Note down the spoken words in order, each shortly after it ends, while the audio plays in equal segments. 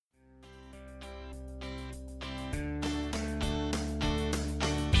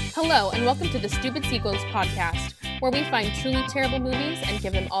Hello, and welcome to the Stupid Sequels podcast, where we find truly terrible movies and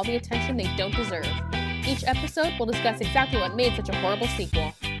give them all the attention they don't deserve. Each episode will discuss exactly what made such a horrible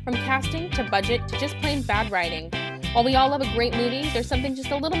sequel, from casting to budget to just plain bad writing. While we all love a great movie, there's something just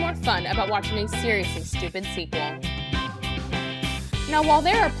a little more fun about watching a seriously stupid sequel. Now, while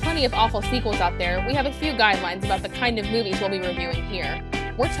there are plenty of awful sequels out there, we have a few guidelines about the kind of movies we'll be reviewing here.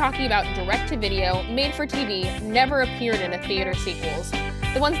 We're talking about direct-to-video, made-for-TV, never appeared in a theater sequels.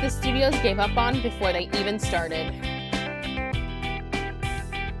 The ones the studios gave up on before they even started.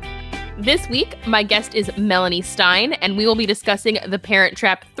 This week, my guest is Melanie Stein, and we will be discussing The Parent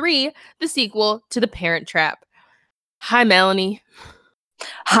Trap 3, the sequel to The Parent Trap. Hi, Melanie.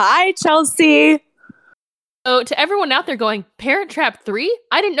 Hi, Chelsea. So, to everyone out there going, Parent Trap 3?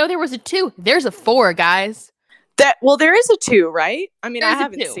 I didn't know there was a 2. There's a 4, guys. There is a 2, right? I mean, There's I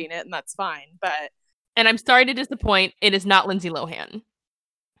haven't seen it, and that's fine, but... And I'm sorry to disappoint, it is not Lindsay Lohan.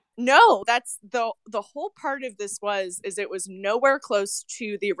 No, that's the whole part of this is it was nowhere close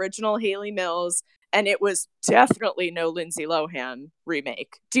to the original Hayley Mills, and it was definitely no Lindsay Lohan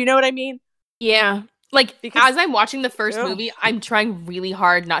remake. Do you know what I mean? Yeah. As I'm watching the first movie, I'm trying really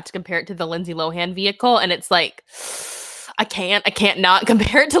hard not to compare it to the Lindsay Lohan vehicle, and it's like, I can't not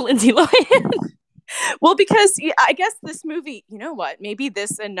compare it to Lindsay Lohan. Well, because I guess this movie, you know what? Maybe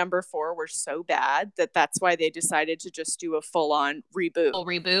this and number 4 were so bad that's why they decided to just do a full-on reboot. Full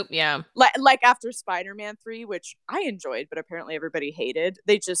reboot, yeah. Like after Spider-Man 3, which I enjoyed, but apparently everybody hated.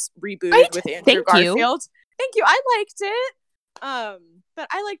 They just rebooted with Andrew Garfield. Thank you. I liked it. But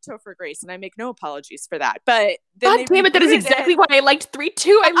I like Topher Grace, and I make no apologies for that. But then God damn it, that is exactly why I liked 3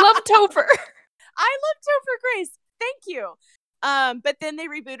 too. I love Topher. I love Topher Grace. Thank you. But then they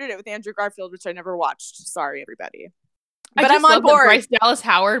rebooted it with Andrew Garfield, which I never watched. Sorry, everybody. But I'm on board. Bryce Dallas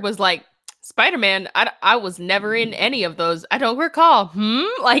Howard was like, Spider-Man, I was never in any of those. I don't recall.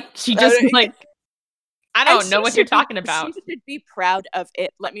 Like, she just I don't know what you're talking about. She should be proud of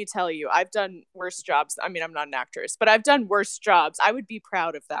it. Let me tell you, I've done worse jobs. I mean, I'm not an actress, but I've done worse jobs. I would be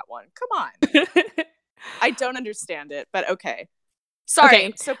proud of that one. Come on. I don't understand it, but okay. Sorry.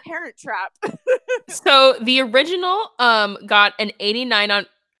 Okay. So Parent Trap. So the original got an 89%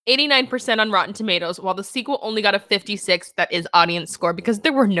 on Rotten Tomatoes, while the sequel only got a 56. That is audience score because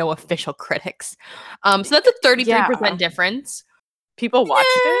there were no official critics. So that's a 33% difference. People watched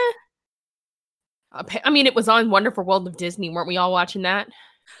it. I mean, it was on Wonderful World of Disney. Weren't we all watching that?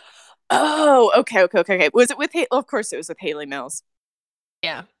 Oh, okay. Was it with of course it was with Hayley Mills.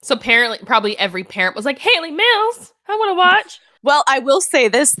 Yeah. So apparently, probably every parent was like, Hayley Mills, I want to watch. Well, I will say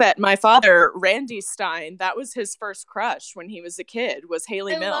this, that my father, Randy Stein, that was his first crush when he was a kid, was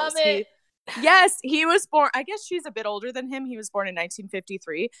Hayley Mills. Love it. He was born, I guess she's a bit older than him. He was born in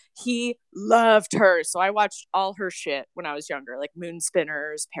 1953. He loved her. So I watched all her shit when I was younger, like Moon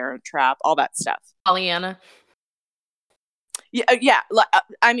Spinners, Parent Trap, all that stuff. Pollyanna. Yeah.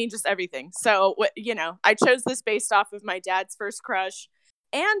 I mean, just everything. So, I chose this based off of my dad's first crush,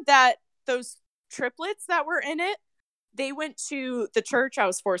 and that those triplets that were in it, they went to the church I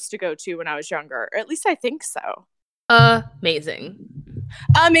was forced to go to when I was younger. Or at least I think so. Amazing.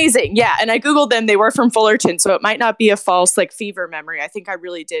 Yeah. And I Googled them. They were from Fullerton. So it might not be a false fever memory. I think I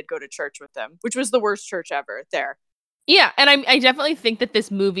really did go to church with them, which was the worst church ever there. Yeah. And I definitely think that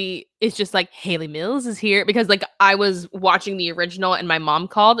this movie is just like, Hayley Mills is here, because I was watching the original and my mom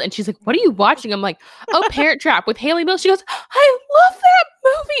called and she's like, what are you watching? I'm like, oh, Parent Trap with Hayley Mills. She goes, I love that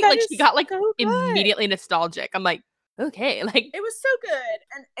movie. She got so immediately nostalgic. I'm like, okay, it was so good,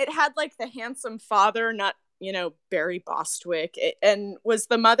 and it had the handsome father, not Barry Bostwick, and was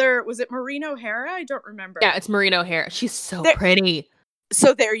the mother, was it Maureen O'Hara? I don't remember. Yeah, it's Maureen O'Hara. She's so pretty.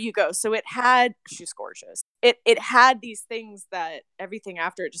 So there you go. So she's gorgeous. It had these things that everything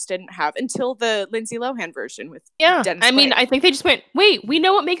after it just didn't have until the Lindsay Lohan version with Dennis I mean, Quaid. I think they just went, wait, we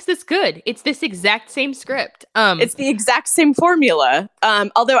know what makes this good. It's this exact same script. It's the exact same formula.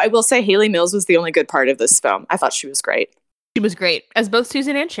 Although I will say Hayley Mills was the only good part of this film. I thought she was great. She was great, as both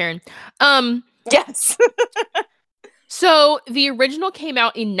Susan and Sharon. Yes. So the original came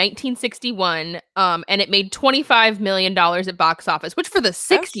out in 1961, and it made $25 million at box office, which for the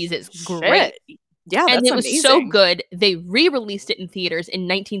 60s is great. Yeah, and it was amazing. So good they re-released it in theaters in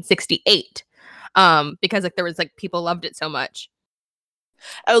 1968, because there was people loved it so much.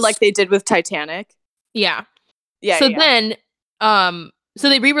 Oh, like they did with Titanic. Yeah. So then, so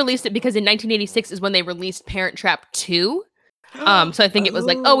they re-released it because in 1986 is when they released Parent Trap 2. So I think it was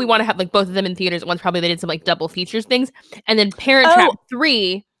we want to have both of them in theaters at once. Probably they did some double features things. And then Parent Trap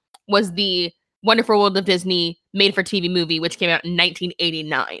 3 was the Wonderful World of Disney made for TV movie, which came out in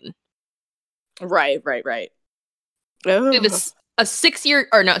 1989. Right. Oh. a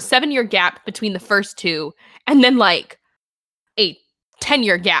 7-year gap between the first two, and then like a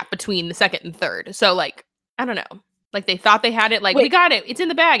 10-year gap between the second and third. So like, I don't know. Like they thought they had it, like, Wait. we got it, it's in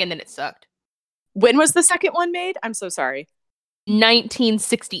the bag, and then it sucked. When was the second one made? I'm so sorry.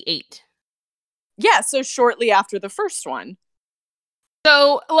 1968. Yeah, so shortly after the first one.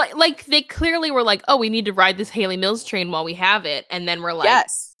 So like they clearly were like, oh, we need to ride this Haley Mills train while we have it, and then we're like,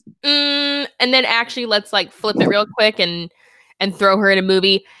 yes. And then actually let's like flip it real quick and throw her in a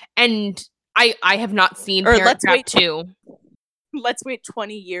movie. And I have not seen Parent Trap 2. Let's wait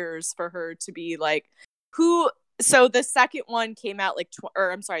 20 years for her to be like, who? So the second one came out like,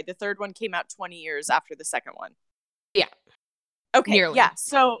 the third one came out 20 years after the second one. Yeah. Okay. Nearly. Yeah.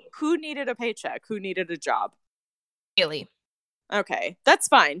 So who needed a paycheck? Who needed a job? Haley. Okay. That's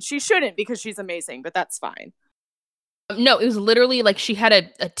fine. She shouldn't because she's amazing, but that's fine. No, it was literally like she had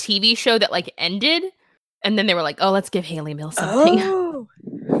a TV show that like ended, and then they were like, oh, let's give Haley Mills something. Oh.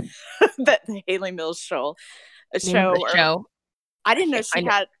 the Haley Mills show. A show. I didn't know she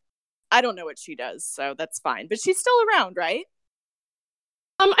had. I don't know what she does, so that's fine. But she's still around, right?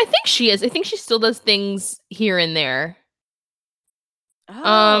 I think she is. I think she still does things here and there.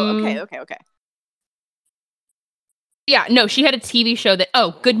 Oh, okay. Yeah, no, she had a TV show that.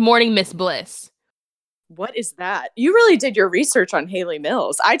 Oh, Good Morning, Miss Bliss. What is that? You really did your research on Haley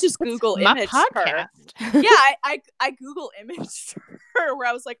Mills. I just Google imaged her. Yeah, I Google imaged her where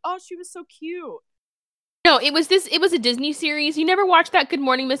I was like, oh, she was so cute. No, it was a Disney series. You never watched that Good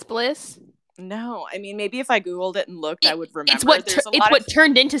Morning, Miss Bliss? No, I mean, maybe if I Googled it and looked, I would remember. It's what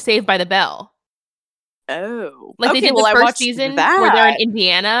turned into Saved by the Bell. Oh. Like, they did the first season where they're in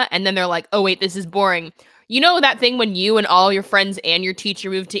Indiana, and then they're like, oh, wait, this is boring. You know that thing when you and all your friends and your teacher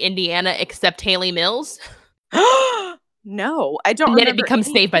moved to Indiana except Haley Mills? No, I don't remember. And then it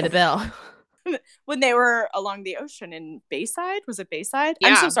becomes Saved by the Bell. When they were along the ocean in Bayside? Was it Bayside? Yeah.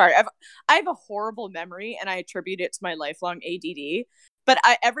 I'm so sorry. I have a horrible memory, and I attribute it to my lifelong ADD. But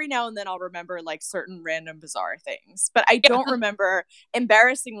every now and then I'll remember like certain random bizarre things. But I don't remember,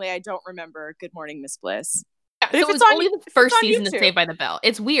 embarrassingly, I don't remember Good Morning, Miss Bliss. Yeah, so it was only the first season of Saved by the Bell.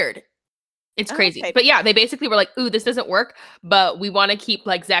 It's weird. It's crazy. Okay. But yeah, they basically were like, ooh, this doesn't work, but we want to keep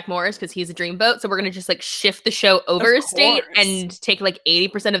like Zach Morris because he's a dreamboat. So we're going to just like shift the show over a state and take like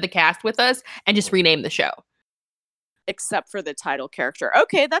 80% of the cast with us and just rename the show. Except for the title character.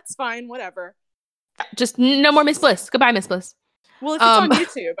 Okay, that's fine. Whatever. Just no more Miss Bliss. Goodbye, Miss Bliss. Well, if it's on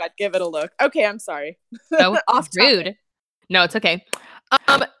YouTube, I'd give it a look. Okay, I'm sorry. So rude. No, it's okay.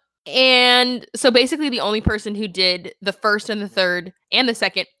 And so basically the only person who did the first and the third and the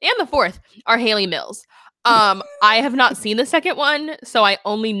second and the fourth are Haley Mills. I have not seen the second one, so I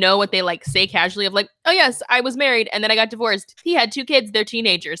only know what they like say casually of like, oh yes, I was married and then I got divorced. He had 2 kids, they're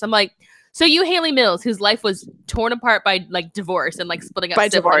teenagers. I'm like, so you Haley Mills, whose life was torn apart by like divorce and like splitting up by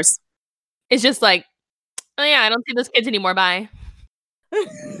divorce. It's just like, oh yeah, I don't see those kids anymore. Bye.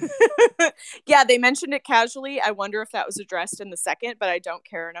 Yeah, they mentioned it casually. I wonder if that was addressed in the second, but I don't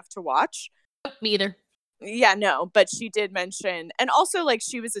care enough to watch. Me either. Yeah, no, but she did mention, and also like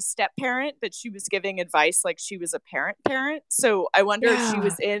she was a step parent, but she was giving advice like she was a parent. So I wonder if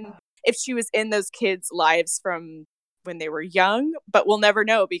she was in those kids' lives from when they were young, but we'll never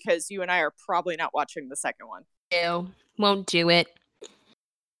know because you and I are probably not watching the second one. No, won't do it.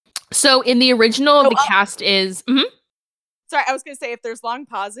 So in the original, the cast is. Mm-hmm. Sorry, I was going to say, if there's long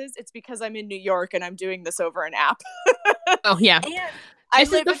pauses, it's because I'm in New York and I'm doing this over an app. Oh, yeah.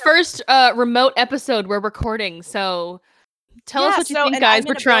 This is the first remote episode we're recording, so tell us what you think, guys.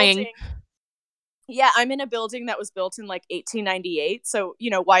 We're trying. Yeah, I'm in a building that was built in like 1898, so, you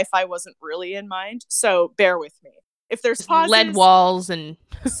know, Wi-Fi wasn't really in mind, so bear with me. If there's pauses... lead walls and...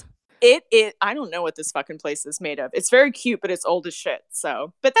 I don't know what this fucking place is made of. It's very cute, but it's old as shit,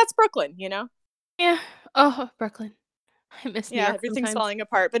 so... But that's Brooklyn, you know? Yeah. Oh, Brooklyn. I miss New York everything's sometimes. falling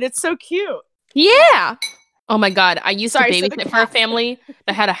apart, but it's so cute. Yeah. Oh my God. I used to babysit for a family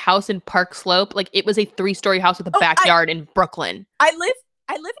that had a house in Park Slope. Like it was a 3-story house with a backyard in Brooklyn. I live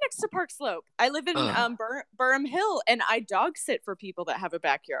next to Park Slope. I live in Burham Hill, and I dog sit for people that have a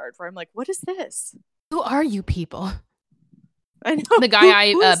backyard where I'm like, what is this? Who are you people? I know. The guy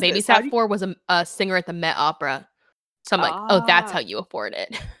I babysat for was a singer at the Met Opera. So I'm like, oh, that's how you afford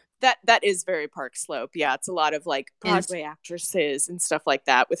it. That is very Park Slope. Yeah, it's a lot of like Broadway actresses and stuff like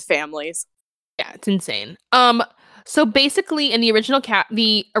that with families. Yeah, it's insane. So basically in the original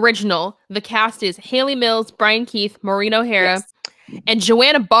the cast is Haley Mills, Brian Keith, Maureen O'Hara, and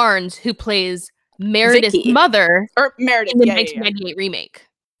Joanna Barnes, who plays Meredith's mother in the 1998 remake.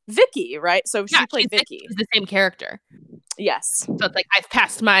 Vicky, right? So she played Vicky. She's the same character. Yes. So it's like, I've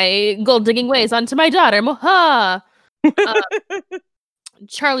passed my gold digging ways onto my daughter. Moha.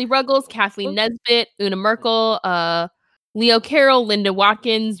 Charlie Ruggles, Kathleen Nesbitt, Una Merkel, Leo Carroll, Linda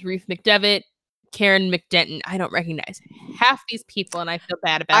Watkins, Ruth McDevitt, Karen McDenton. I don't recognize half these people, and I feel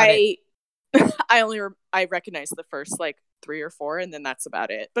bad about it. I recognize the first like 3 or 4, and then that's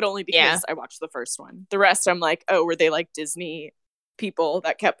about it. But only because I watched the first one. The rest, I'm like, oh, were they like Disney people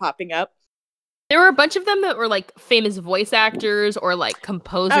that kept popping up? There were a bunch of them that were like famous voice actors or like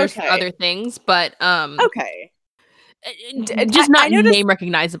composers for other things, but just not name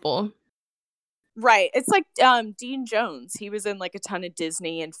recognizable. Right. It's like Dean Jones. He was in like a ton of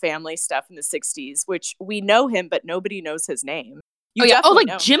Disney and family stuff in the 60s, which we know him, but nobody knows his name.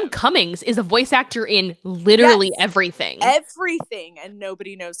 Jim Cummings is a voice actor in literally everything. Everything, and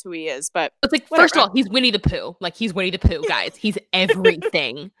nobody knows who he is. But it's like, first of all, he's Winnie the Pooh. Like, he's Winnie the Pooh, guys. He's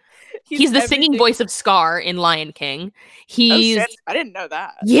everything. He's the singing voice of Scar in Lion King. He's I didn't know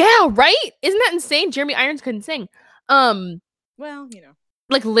that. Yeah, right? Isn't that insane? Jeremy Irons couldn't sing. Well, you know.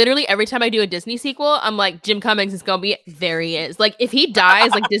 Like, literally every time I do a Disney sequel, I'm like, Jim Cummings is gonna be there he is. Like, if he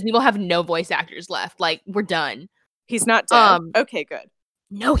dies, like, Disney will have no voice actors left. Like, we're done. He's not dead. Okay, good.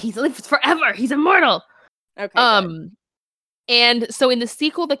 No, he's lived forever. He's immortal. Okay. Good. And so in the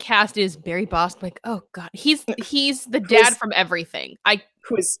sequel, the cast is Barry Bostwick. Like, oh god, he's the dad from Everything.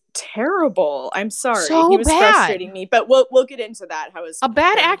 Who is terrible. I'm sorry. So he was bad. Frustrating me, but we'll get into that. How is a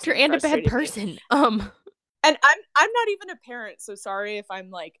bad actor and a bad person. And I'm not even a parent, so sorry if I'm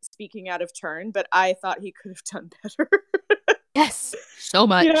like speaking out of turn, but I thought he could have done better. Yes, so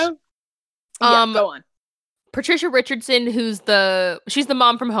much. Yeah, go on. Patricia Richardson, she's the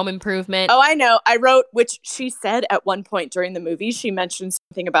mom from Home Improvement. Oh, I know. I wrote, which she said at one point during the movie, she mentioned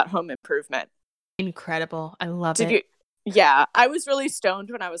something about Home Improvement. Incredible. I love it. Yeah, I was really stoned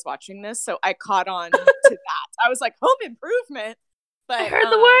when I was watching this, so I caught on to that. I was like, Home Improvement? But I heard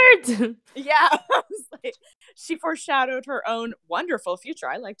the words. Yeah, I was like, she foreshadowed her own wonderful future.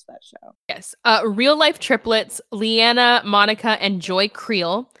 I liked that show. Yes. Real life triplets, Leanna, Monica, and Joy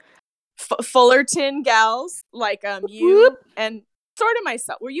Creel. Fullerton gals, like you and sort of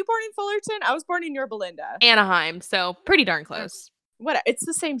myself. Were you born in Fullerton? I was born in Yorba Linda. Anaheim, so pretty darn close. What? It's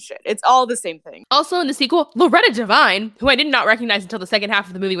the same shit. It's all the same thing. Also in the sequel, Loretta Devine, who I did not recognize until the second half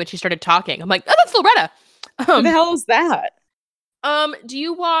of the movie when she started talking. I'm like, oh, that's Loretta. Who the hell is that? Do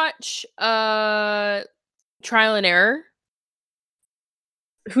you watch Trial and Error?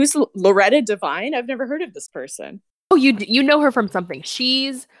 Who's Loretta Devine? I've never heard of this person. Oh, you know her from something.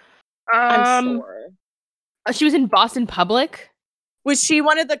 She's I'm sure. She was in Boston Public. Was she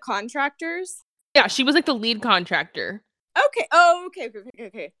one of the contractors? Yeah, she was like the lead contractor. Okay. Oh,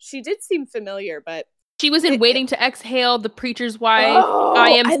 okay. She did seem familiar, but she was in Waiting to Exhale, The Preacher's Wife, I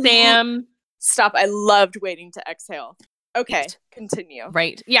Am Sam. Stop. I loved Waiting to Exhale. Okay, continue.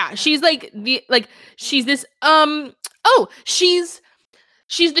 Right. Yeah, she's like she's this she's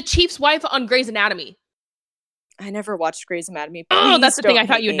the chief's wife on Grey's Anatomy. I never watched Grey's Anatomy. Oh, that's the thing I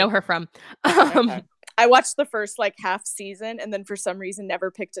thought you'd know her from. Okay. I watched the first like half season and then for some reason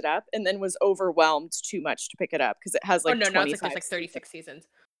never picked it up and then was overwhelmed too much to pick it up because it has like it's like 36 seasons.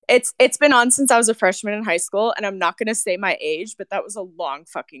 It's been on since I was a freshman in high school, and I'm not going to say my age, but that was a long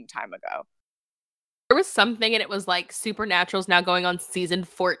fucking time ago. There was something, and it was like Supernatural's now going on season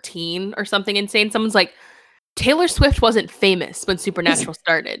 14 or something insane. Someone's like, Taylor Swift wasn't famous when Supernatural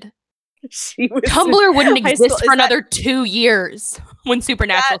started. Tumblr wouldn't exist for another 2 years when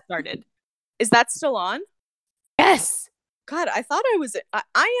Supernatural started. Is that still on? Yes. God, I thought I was. I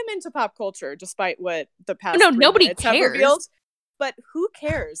am into pop culture, despite what the past. No, nobody cares. Revealed, but who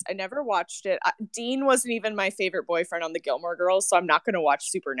cares? I never watched it. Dean wasn't even my favorite boyfriend on the Gilmore Girls, so I'm not going to watch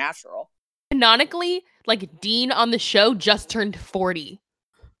Supernatural. Canonically, like Dean on the show just turned 40.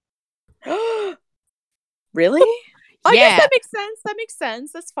 Really? I guess that makes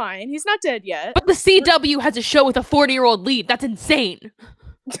sense. That's fine. He's not dead yet. But the CW has a show with a 40-year-old lead. That's insane.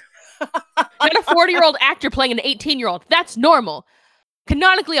 And a 40-year-old actor playing an 18-year-old. That's normal.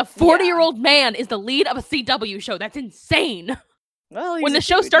 Canonically, a 40-year-old man is the lead of a CW show. That's insane. Well, when the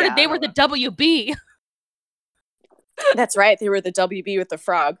show started, they were the WB. That's right. They were the WB with the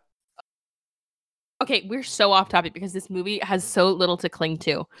frog. Okay, we're so off topic because this movie has so little to cling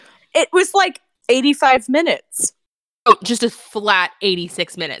to. It was like 85 minutes. Oh, just a flat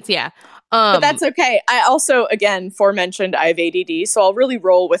 86 minutes, yeah. But that's okay. I also, again, forementioned, I have ADD, so I'll really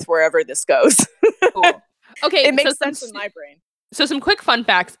roll with wherever this goes. Cool. Okay, it makes sense in my brain. So some quick fun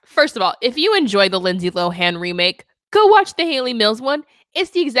facts. First of all, if you enjoy the Lindsay Lohan remake, go watch the Haley Mills one.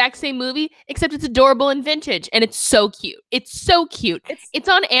 It's the exact same movie, except it's adorable and vintage, and it's so cute. It's so cute. It's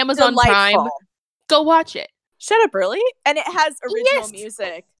on Amazon Prime. Go watch it. Shut up, really? And it has original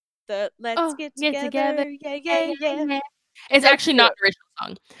music the "Let's get together, yeah, yeah, yeah." It's So actually not cute. an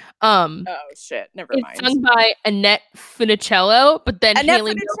original song. Oh shit, never It's mind. sung by Annette Funicello, but then Annette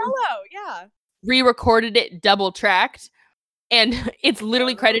Haley Mills Funicello, yeah. re-recorded it double tracked, and it's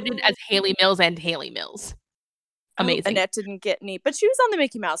literally credited as Oh. Haley Mills and Haley Mills. Oh, Amazing. Annette didn't get any, but she was on the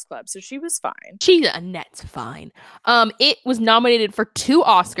Mickey Mouse Club, so she was fine. Annette's fine. It was nominated for 2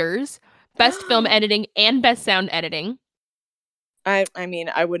 Oscars, Best Film Editing and Best Sound Editing. I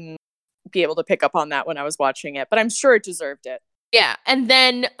mean, I wouldn't be able to pick up on that when I was watching it, but I'm sure it deserved it. Yeah, and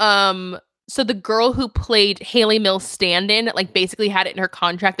then so the girl who played Haley Mills stand-in like basically had it in her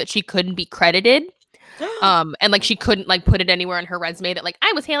contract that she couldn't be credited. And like she couldn't like put it anywhere on her resume that like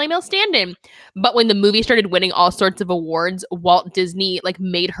I was Haley Mills stand-in. But when the movie started winning all sorts of awards, Walt Disney like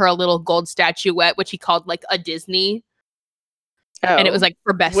made her a little gold statuette, which he called like a Disney. And it was like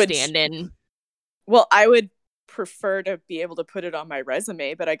for best stand-in. Well, I would prefer to be able to put it on my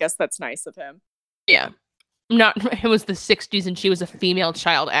resume, but I guess that's nice of him. Yeah. It was the 60s and she was a female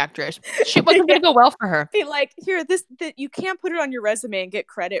child actress. Shit wasn't gonna go well for her. Be like, here, that you can't put it on your resume and get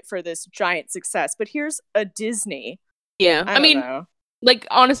credit for this giant success, but here's a Disney. Yeah. I mean, know. Like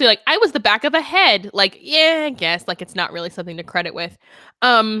honestly, like I was the back of a head. Like, yeah, I guess like it's not really something to credit with.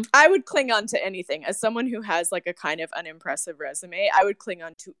 I would cling on to anything. As someone who has like a kind of unimpressive resume, I would cling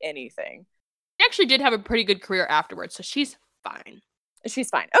on to anything. She actually did have a pretty good career afterwards, so she's fine. She's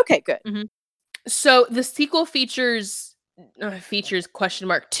fine. Okay, good. Mm-hmm. So the sequel features question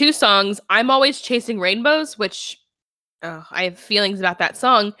mark 2 songs. I'm Always Chasing Rainbows, which I have feelings about that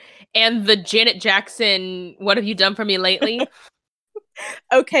song, and the Janet Jackson What Have You Done For Me Lately?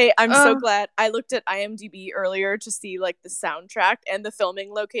 Okay, I'm so glad. I looked at IMDb earlier to see like the soundtrack and the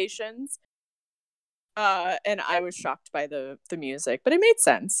filming locations. And I was shocked by the music, but it made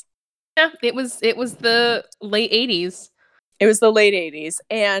sense. Yeah, it was the late 80s. It was the late 80s,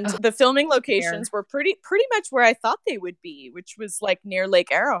 and the filming locations were pretty much where I thought they would be, which was like near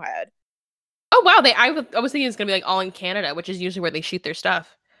Lake Arrowhead. Oh wow, I was thinking it's gonna be like all in Canada, which is usually where they shoot their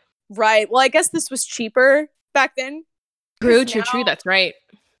stuff. Right. Well, I guess this was cheaper back then. True. That's right.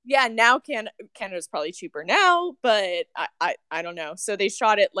 Yeah, now Canada's probably cheaper now, but I don't know. So they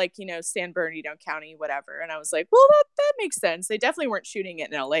shot it like, San Bernardino County, whatever. And I was like, well, that makes sense. They definitely weren't shooting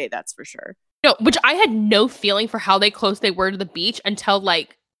it in LA, that's for sure. No, which I had no feeling for how close they were to the beach until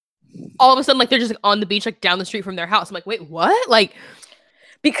like all of a sudden like they're just like, on the beach like down the street from their house. I'm like, wait, what? Like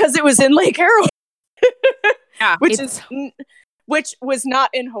because it was in Lake Arrowhead. Yeah, which was not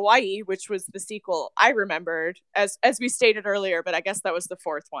in Hawaii, which was the sequel I remembered as we stated earlier, but I guess that was the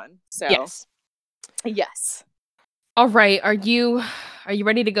 4th one. So yes. All right, are you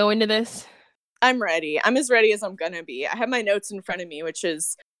ready to go into this? I'm ready. I'm as ready as I'm gonna be. I have my notes in front of me, which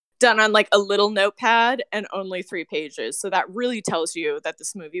is done on like a little notepad and only 3 pages. So that really tells you that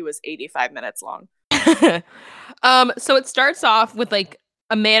this movie was 85 minutes long. So it starts off with like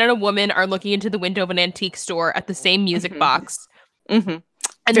a man and a woman are looking into the window of an antique store at the same music box. Mm-hmm.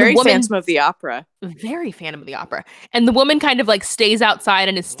 And very Phantom of the Opera. Very Phantom of the Opera. And the woman kind of like stays outside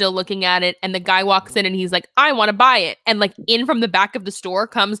and is still looking at it. And the guy walks in and he's like, I want to buy it. And like in from the back of the store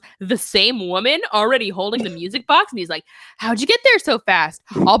comes the same woman already holding the music box. And he's like, how'd you get there so fast?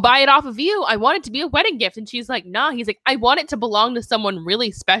 I'll buy it off of you. I want it to be a wedding gift. And she's like, nah. He's like, I want it to belong to someone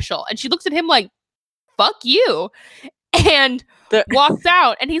really special. And she looks at him like, fuck you. And walks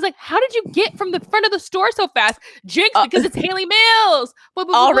out, and he's like, how did you get from the front of the store so fast? Jinx, because it's Haley Mills.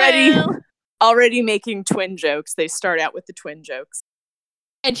 Already making twin jokes. They start out with the twin jokes.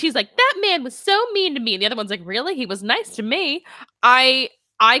 And she's like, that man was so mean to me. And the other one's like, really? He was nice to me. I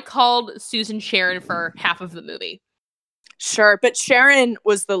called Susan Sharon for half of the movie. Sure, but Sharon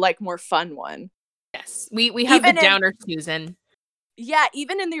was the like more fun one. Yes, we have the downer Susan. Yeah,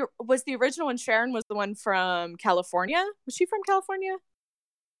 even in the original one, Sharon was the one from California. Was she from California?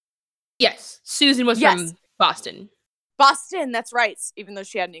 Yes, Susan was from Boston. Boston, that's right. Even though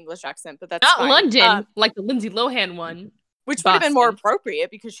she had an English accent, but that's not fine. London, like the Lindsay Lohan one, which would have been more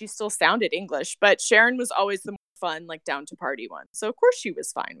appropriate because she still sounded English. But Sharon was always the more fun, like down to party one. So of course she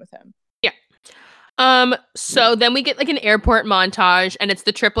was fine with him. Yeah. So then we get like an airport montage, and it's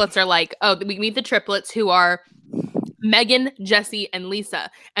the triplets are like, we meet the triplets who are Megan, Jesse, and Lisa,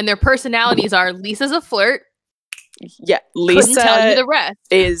 and their personalities are Lisa's a flirt. Yeah, Lisa. Couldn't tell you the rest.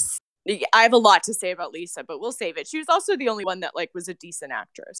 I have a lot to say about Lisa, but we'll save it. She was also the only one that like was a decent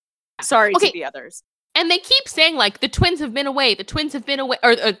actress. Sorry to the others. And they keep saying like the twins have been away, the triplets have been away,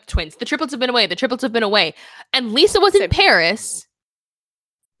 the triplets have been away, and Lisa was in Paris.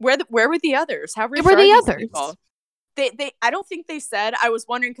 Where were the others? How were the others? People? They I don't think they said. I was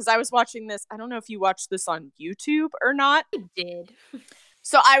wondering because I was watching this. I don't know if you watched this on YouTube or not. I did.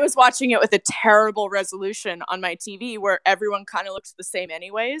 So I was watching it with a terrible resolution on my TV where everyone kind of looks the same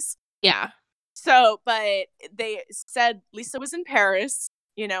anyways. Yeah. So, but they said Lisa was in Paris,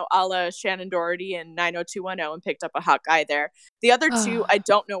 a la Shannon Doherty in 90210 and picked up a hot guy there. The other two, I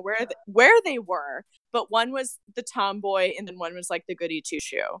don't know where they were, but one was the tomboy and then one was like the goody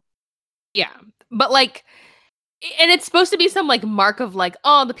two-shoe. Yeah. But like, and it's supposed to be some like mark of like,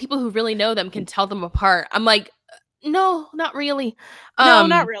 oh, the people who really know them can tell them apart. I'm like, no, not really. No,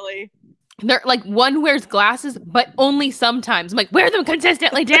 not really. They're like, one wears glasses, but only sometimes. I'm like, wear them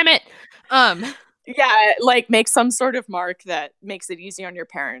consistently, damn it. Yeah, like make some sort of mark that makes it easy on your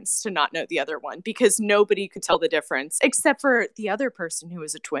parents to not know the other one because nobody could tell the difference except for the other person who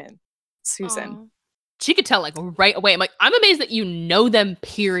was a twin, Susan. Aww. She could tell like right away. I'm like, I'm amazed that you know them,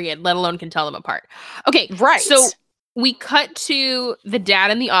 period, let alone can tell them apart. Okay, right. So we cut to the dad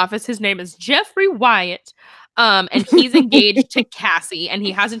in the office. His name is Jeffrey Wyatt. And he's engaged to Cassie, and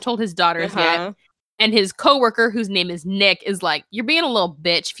he hasn't told his daughters yet. And his coworker, whose name is Nick, is like, "You're being a little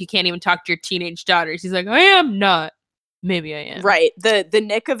bitch if you can't even talk to your teenage daughters." He's like, "I am not. Maybe I am." Right. The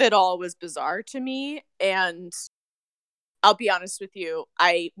Nick of it all was bizarre to me, and I'll be honest with you,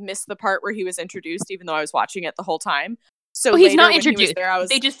 I missed the part where he was introduced, even though I was watching it the whole time. So he's not introduced. There,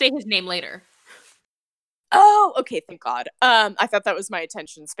 They just say his name later. Oh, okay, thank God. I thought that was my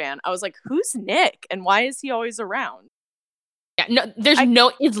attention span. I was like, who's Nick? And why is he always around? Yeah,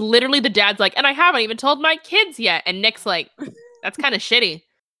 no, it's literally the dad's like, and I haven't even told my kids yet. And Nick's like, that's kind of shitty.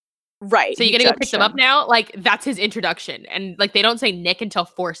 Right. So you're going to go pick them up now? Like, that's his introduction. And like, they don't say Nick until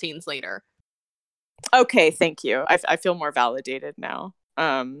 4 scenes later. Okay, thank you. I feel more validated now.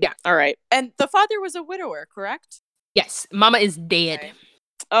 Yeah. All right. And the father was a widower, correct? Yes. Mama is dead. Okay.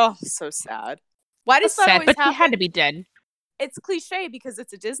 Oh, so sad. Why does that always happen? But she had to be dead. It's cliche because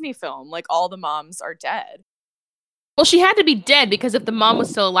it's a Disney film. Like, all the moms are dead. Well, she had to be dead because if the mom was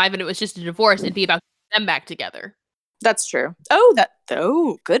still alive and it was just a divorce, it'd be about them back together. That's true.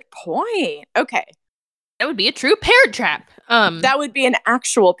 Oh, good point. Okay. That would be a true parent trap. That would be an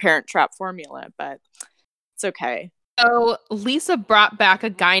actual parent trap formula, but it's okay. So Lisa brought back a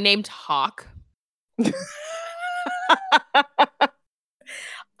guy named Hawk.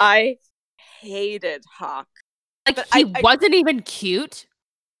 I hated Hawk. Like, he wasn't even cute.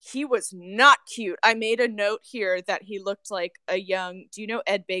 He was not cute. I made a note here that he looked like a young... Do you know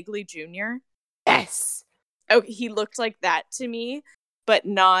Ed Begley Jr.? Yes. Oh, he looked like that to me, but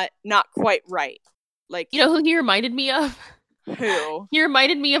not quite right. Like, you know who he reminded me of? Who? He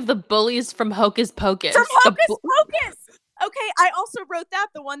reminded me of the bullies from Hocus Pocus. From Hocus Pocus! Okay, I also wrote that,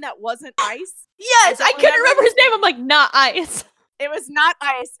 the one that wasn't Ice. Yes, I couldn't remember his name. I'm like, not Ice. It was not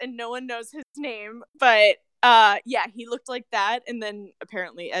Ice, and no one knows his name, but yeah, he looked like that. And then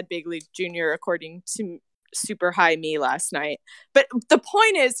apparently Ed Begley Jr., according to Super High Me last night. But the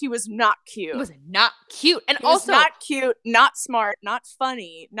point is, he was not cute. He was not cute. And he also was not cute, not smart, not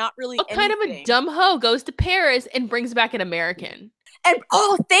funny, not really what anything. Kind of a dumb hoe goes to Paris and brings back an American. And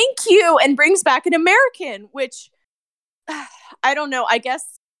thank you, and brings back an American, which I don't know. I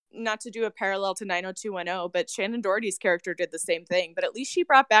guess not to do a parallel to 90210, but Shannon Doherty's character did the same thing. But at least she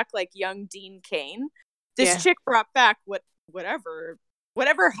brought back like young Dean Cain. This chick brought back whatever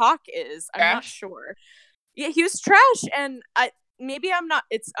Hawk is. I'm not sure. Yeah, he was trash, and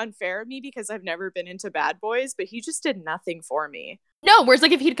it's unfair of me because I've never been into bad boys, but he just did nothing for me. No, whereas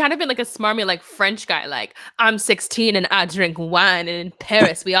like if he'd kind of been like a smarmy like French guy, like I'm 16 and I drink wine, and in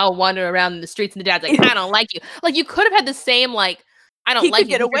Paris we all wander around in the streets, and the dad's like, I don't like you. Like you could have had the same like, I don't like you.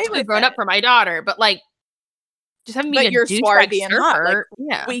 Get away with grown up for my daughter, but like just having me but a you're swarthy and hot. Like,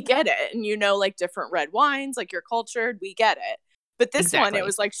 yeah, we get it, and like different red wines, like you're cultured. We get it. But this one, it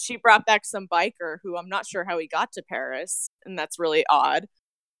was like she brought back some biker who I'm not sure how he got to Paris, and that's really odd.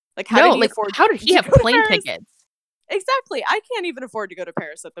 Like, how did he have plane tickets? Exactly. I can't even afford to go to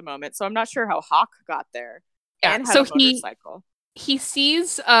Paris at the moment, so I'm not sure how Hawk got there. Yeah, and had a motorcycle. He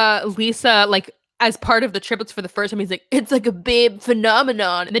sees Lisa like as part of the triplets for the first time. He's like, it's like a babe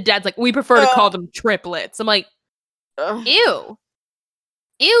phenomenon, and the dad's like, we prefer to call them triplets. I'm like, ew,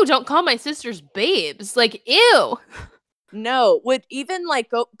 don't call my sisters babes. Like, ew. No, would even like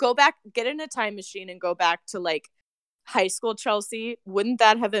go back, get in a time machine and go back to like high school Chelsea. Wouldn't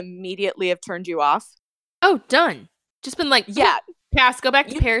that have immediately have turned you off? Oh, done. Just been like, yeah, pass, go back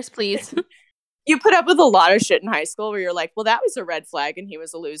to Paris, please. You put up with a lot of shit in high school where you're like, well, that was a red flag and he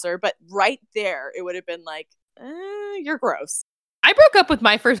was a loser. But right there, it would have been like, you're gross. I broke up with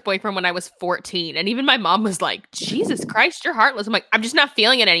my first boyfriend when I was 14. And even my mom was like, Jesus Christ, you're heartless. I'm like, I'm just not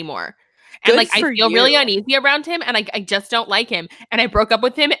feeling it anymore. And like, I feel really uneasy around him, and I just don't like him. And I broke up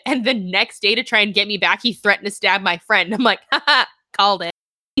with him. And the next day, to try and get me back, he threatened to stab my friend. I'm like, haha, called it.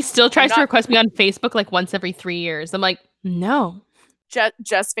 He still I'm tries to not request me on Facebook like once every 3 years. I'm like, no.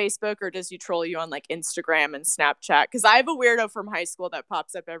 just Facebook, or does he troll you on like Instagram and Snapchat? Because I have a weirdo from high school that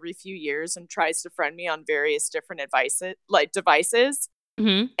pops up every few years and tries to friend me on various different devices.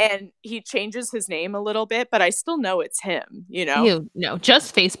 Mm-hmm. And he changes his name a little bit, but I still know it's him, you know? Ew, no,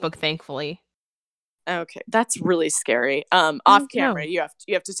 just Facebook, thankfully. Okay, that's really scary. Oh, Off camera, no. you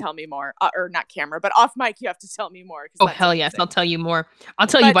have to tell me more, or not camera, but off mic, you have to tell me more because Oh, that's hell yes. amazing. I'll tell you more. I'll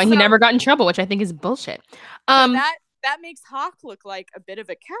tell you But why he never got in trouble, which I think is bullshit. so that makes Hawk look like a bit of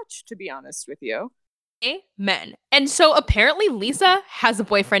a catch, to be honest with you. Amen. And so apparently Lisa has a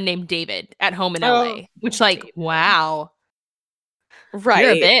boyfriend named David at home in Oh, LA, which, like, David. wow. You're a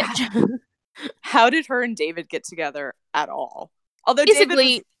Right. bitch. How did her and David get together at all? Although David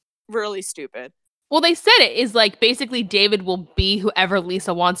was really stupid. Well, they said it is like basically David will be whoever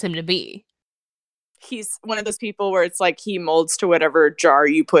Lisa wants him to be. He's one of those people where it's like he molds to whatever jar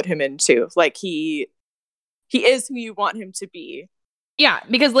you put him into. Like he is who you want him to be. Yeah,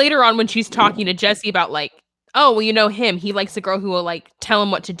 because later on when she's talking to Jesse about like, oh, well, you know him, he likes a girl who will like tell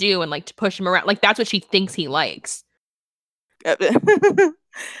him what to do and like to push him around. Like that's what she thinks he likes.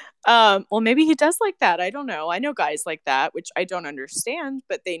 Well, maybe he does like that. I don't know. I know guys like that, which I don't understand,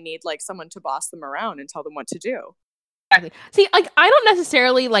 but they need like someone to boss them around and tell them what to do. Exactly. See, like I don't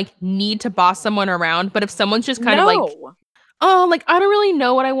necessarily like need to boss someone around, but if someone's just kind of like, oh, like I don't really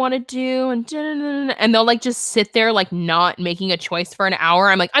know what I want to do, and they'll like just sit there like not making a choice for an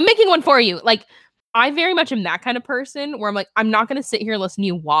hour. I'm like, I'm making one for you. Like I very much am that kind of person where I'm like, I'm not gonna sit here and listen to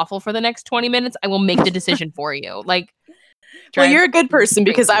you waffle for the next 20 minutes. I will make the decision for you. Like, well, you're a good person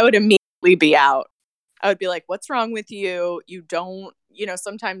because I would immediately be out. I would be like, what's wrong with you? You don't,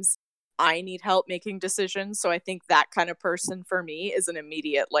 sometimes I need help making decisions. So I think that kind of person for me is an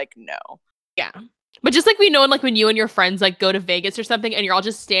immediate, like, no. Yeah. But just like we know, like when you and your friends like go to Vegas or something and you're all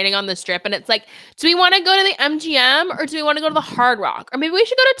just standing on the strip and it's like, do we want to go to the MGM or do we want to go to the Hard Rock? Or maybe we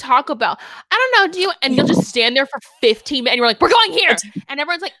should go to Taco Bell. I don't know. Do you? And you'll just stand there for 15 minutes and you're like, we're going here. And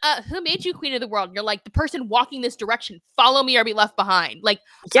everyone's like, who made you queen of the world? And you're like, the person walking this direction, follow me or be left behind. Like,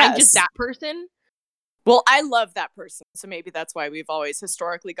 yes. I'm just that person. Well, I love that person. So maybe that's why we've always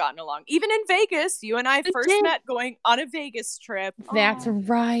historically gotten along. Even in Vegas, you and I first met going on a Vegas trip. That's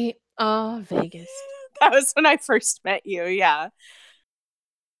right. Vegas. That was when I first met you. Yeah.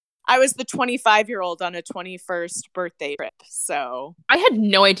 I was the 25-year-old on a 21st birthday trip. So I had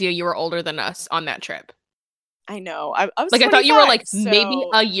no idea you were older than us on that trip. I know. I was like, I thought you were like maybe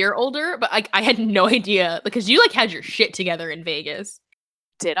a year older, but like I had no idea because you like had your shit together in Vegas.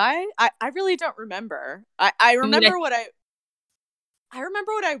 Did I? I really don't remember. I remember I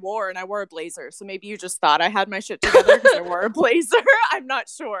remember what I wore, and I wore a blazer. So maybe you just thought I had my shit together because I wore a blazer. I'm not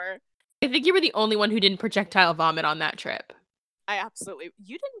sure. I think you were the only one who didn't projectile vomit on that trip. You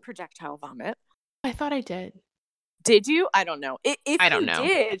didn't projectile vomit. I thought I did. Did you? I don't know. If I don't know.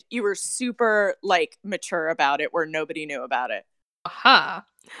 Did, you were super like mature about it where nobody knew about it. Aha.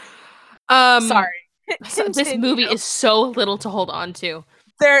 Sorry. This movie is so little to hold on to.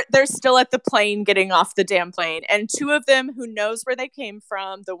 They're still at the plane getting off the damn plane. And two of them, who knows where they came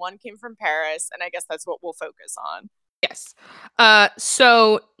from? The one came from Paris. And I guess that's what we'll focus on. Yes.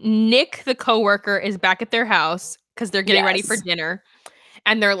 So Nick, the coworker, is back at their house because they're getting ready for dinner.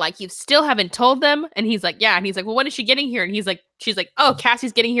 And they're like, you still haven't told them? And he's like, yeah. And he's like, well, when is she getting here? And she's like, oh,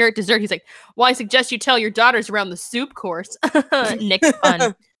 Cassie's getting here at dessert. He's like, well, I suggest you tell your daughters around the soup course. Nick's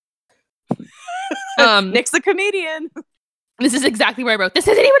fun. Nick's the comedian. This is exactly where I wrote, this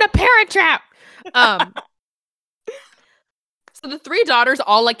isn't even a parent trap. So the three daughters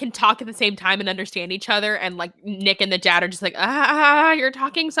all like can talk at the same time and understand each other. And like Nick and the dad are just like, you're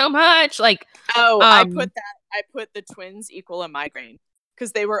talking so much. Like, I put the twins equal a migraine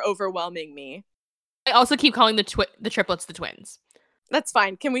because they were overwhelming me. I also keep calling the triplets the twins. That's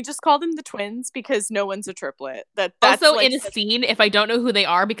fine. Can we just call them the twins because no one's a triplet? That's also like, in a scene, if I don't know who they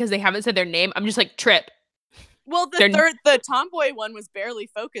are because they haven't said their name, I'm just like Trip. Well, the tomboy one was barely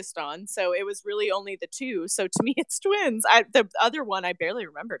focused on, so it was really only the two. So to me, it's twins. The other one, I barely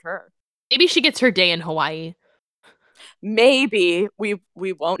remembered her. Maybe she gets her day in Hawaii. Maybe we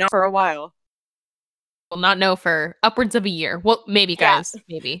won't know for a while. We'll not know for upwards of a year. Well, maybe, guys. Yeah.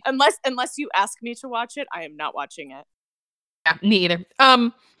 Maybe. Unless you ask me to watch it, I am not watching it. Yeah, me either.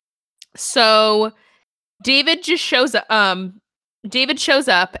 So David just shows up. David shows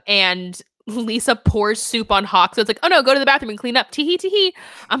up and Lisa pours soup on Hawk. So it's like, oh no, go to the bathroom and clean up. Tee hee.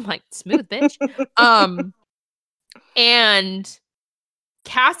 I'm like, smooth, bitch. And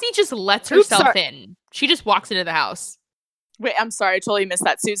Cassie just lets herself in. She just walks into the house. Wait, I'm sorry. I totally missed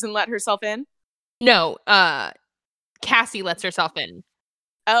that. Susan let herself in? No, Cassie lets herself in.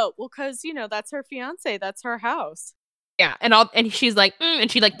 Oh, well, because, that's her fiance. That's her house. Yeah, and she's like,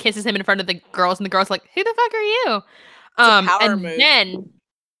 and she like kisses him in front of the girls, and the girls like, who the fuck are you? It's a power And move. then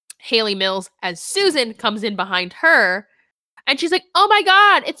Haley Mills as Susan comes in behind her, and she's like, oh my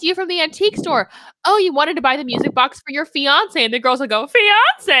god, it's you from the antique store. Oh, you wanted to buy the music box for your fiance, and the girls will go,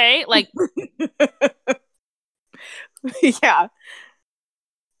 fiance, like, yeah.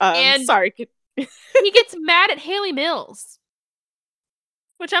 And sorry. he gets mad at Haley Mills,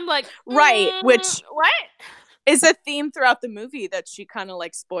 which I'm like, right, which what is a theme throughout the movie, that she kind of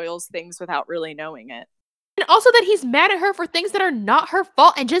like spoils things without really knowing it. And also that he's mad at her for things that are not her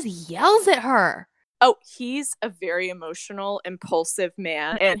fault and just yells at her. Oh, he's a very emotional, impulsive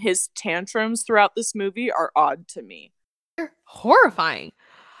man, and his tantrums throughout this movie are odd to me. They're horrifying.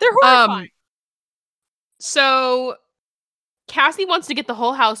 So Cassie wants to get the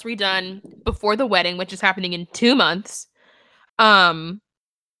whole house redone before the wedding, which is happening in 2 months.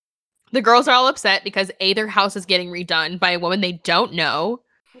 The girls are all upset because their house is getting redone by a woman they don't know.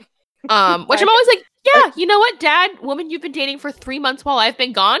 Which I'm always like, yeah, you know what, dad, woman you've been dating for 3 months while I've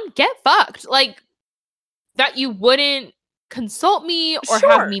been gone, get fucked. Like, that you wouldn't consult me or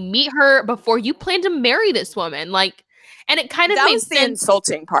have me meet her before you plan to marry this woman. Like, and it kind of makes sense. That was the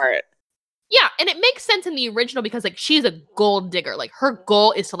insulting part. Yeah, and it makes sense in the original because, like, she's a gold digger. Like, her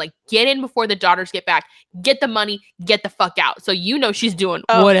goal is to, like, get in before the daughters get back, get the money, get the fuck out. So she's doing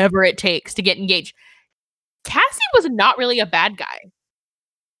whatever it takes to get engaged. Cassie was not really a bad guy.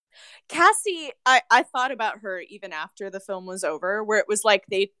 Cassie, I thought about her even after the film was over, where it was like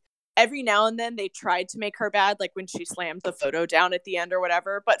every now and then they tried to make her bad, like when she slammed the photo down at the end or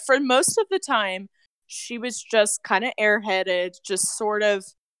whatever. But for most of the time, she was just kind of airheaded, just sort of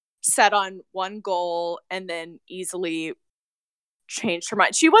set on one goal and then easily changed her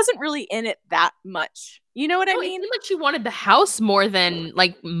mind. She wasn't really in it that much. You know what I mean? It seemed like she wanted the house more than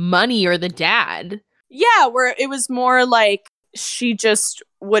like money or the dad. Yeah, where it was more like she just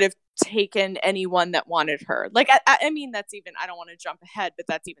would have taken anyone that wanted her. Like, I mean, that's even, I don't want to jump ahead, but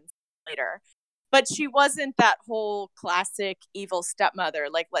that's even later. But she wasn't that whole classic evil stepmother,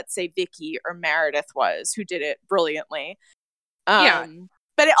 like, let's say Vicky or Meredith was, who did it brilliantly. Yeah.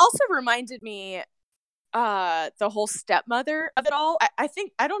 But it also reminded me the whole stepmother of it all.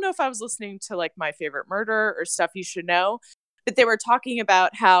 I don't know if I was listening to like My Favorite Murder or Stuff You Should Know, but they were talking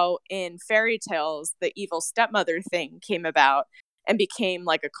about how in fairy tales the evil stepmother thing came about and became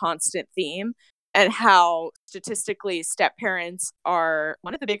like a constant theme, and how statistically step-parents are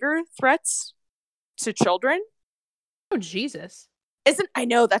one of the bigger threats to children. Oh, Jesus. I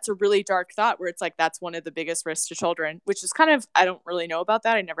know that's a really dark thought, where it's like that's one of the biggest risks to children, which is kind of, I don't really know about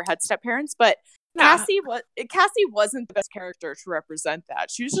that. I never had step-parents, but yeah. Cassie wasn't the best character to represent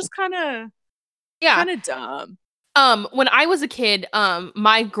that. She was just kind of dumb. When I was a kid,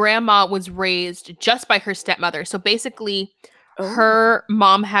 my grandma was raised just by her stepmother. So basically, her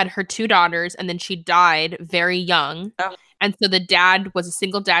mom had her 2 daughters, and then she died very young. Oh. And so the dad was a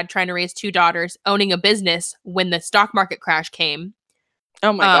single dad trying to raise 2 daughters, owning a business when the stock market crash came.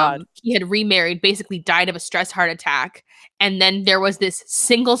 Oh my God. He had remarried, basically died of a stress heart attack. And then there was this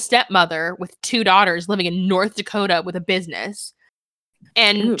single stepmother with 2 daughters living in North Dakota with a business.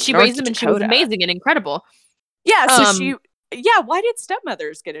 And she raised them, and she was amazing and incredible. Yeah, so why did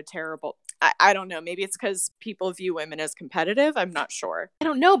stepmothers get a terrible... I don't know. Maybe it's because people view women as competitive. I'm not sure. I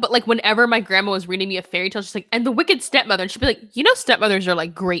don't know, but like whenever my grandma was reading me a fairy tale, she's like, and the wicked stepmother, and she'd be like, stepmothers are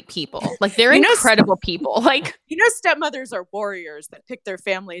like great people. Like they're incredible people. Like, stepmothers are warriors that pick their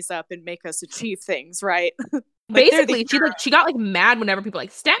families up and make us achieve things, right? Basically, she got like mad whenever people like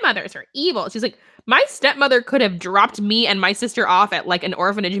stepmothers are evil. She's like, my stepmother could have dropped me and my sister off at like an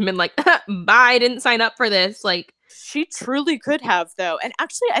orphanage and been like, bye, I didn't sign up for this. Like, she truly could have, though. And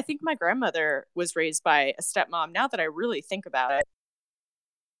actually, I think my grandmother was raised by a stepmom, now that I really think about it.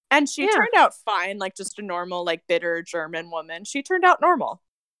 And she turned out fine, like just a normal, like bitter German woman. She turned out normal.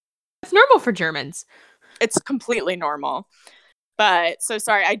 It's normal for Germans. It's completely normal. But so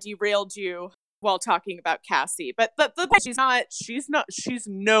sorry, I derailed you while talking about Cassie. But the she's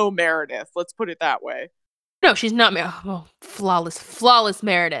no Meredith. Let's put it that way. No, she's not. Flawless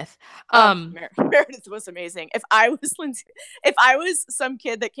Meredith. Meredith was amazing. If I was some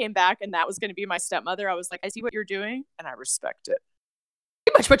kid that came back and that was going to be my stepmother, I was like, I see what you're doing and I respect it.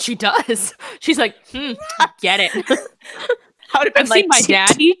 Pretty much what she does. She's like, get it. I would have been like, my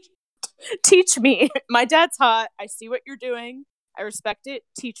dad. Teach me. My dad's hot. I see what you're doing. I respect it.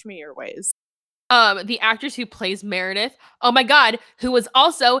 Teach me your ways. The actress who plays Meredith, oh my God, who was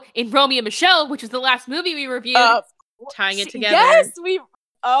also in Romeo and Michelle, which was the last movie we reviewed, tying it together. Yes,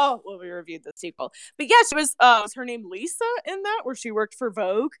 Oh, well, we reviewed the sequel. But yeah, she was her name Lisa in that, where she worked for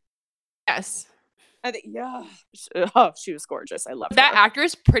Vogue? Yes. I think, yeah. She was gorgeous. I love That her.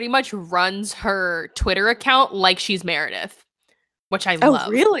 actress pretty much runs her Twitter account like she's Meredith, which I Oh, love.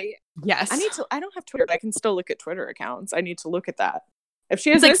 really? Yes. I don't have Twitter, but I can still look at Twitter accounts. I need to look at that. If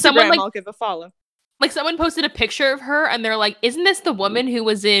she has It's like someone Instagram, I'll give a follow. like someone posted a picture of her and they're like, isn't this the woman who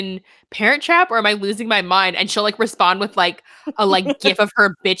was in Parent Trap, or am I losing my mind? And she'll like respond with like a like gif of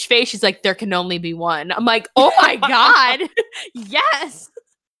her bitch face. She's like, there can only be one. I'm like, oh my God. Yes.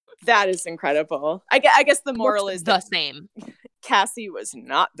 That is incredible. I guess the moral is the same. Cassie was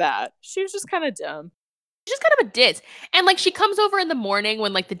not that. She was just kind of dumb. She's just kind of a ditz. And like she comes over in the morning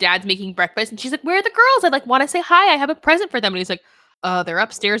when like the dad's making breakfast and she's like, where are the girls? I like want to say hi. I have a present for them. And he's like, they're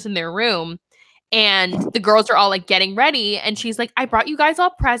upstairs in their room. And the girls are all like getting ready. And she's like, I brought you guys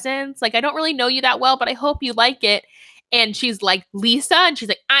all presents. Like, I don't really know you that well, but I hope you like it. And she's like, Lisa. And she's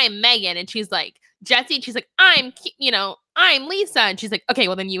like, I'm Megan. And she's like, Jessie. And she's like, I'm Lisa. And she's like, okay,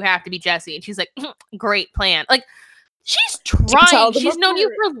 well then you have to be Jessie. And she's like, great plan. Like, she's trying. She's known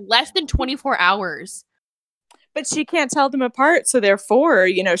you for less than 24 hours. But she can't tell them apart. So therefore,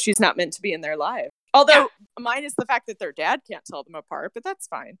 she's not meant to be in their life. Although mine is the fact that their dad can't tell them apart, but that's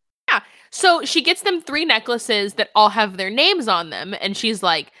fine. Yeah. So she gets them 3 necklaces that all have their names on them. And she's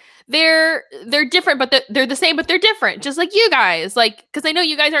like, they're different, but they're the same, but they're different. Just like you guys. Like, because I know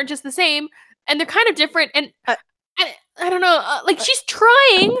you guys aren't just the same. And they're kind of different. And I don't know. Like, she's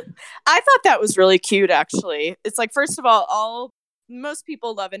trying. I thought that was really cute, actually. It's like, first of all, most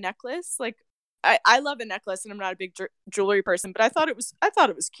people love a necklace. Like, I love a necklace, and I'm not a big jewelry person, but I thought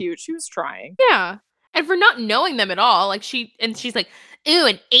it was cute. She was trying. Yeah. And for not knowing them at all, like she's like, ooh,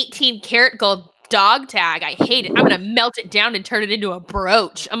 an 18-karat gold dog tag. I hate it. I'm gonna melt it down and turn it into a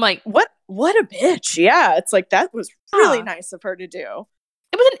brooch. I'm like, what a bitch. Yeah, it's like, that was really nice of her to do.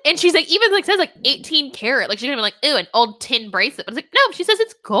 It wasn't, and she's like, even like says like 18 karat. Like she's gonna be like, ooh, an old tin bracelet. But it's like, no, she says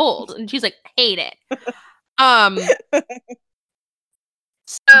it's gold, and she's like, hate it.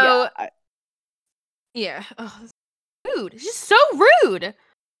 So yeah, rude. It's just so rude. It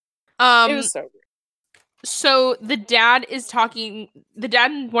was so rude. So the dad is talking. The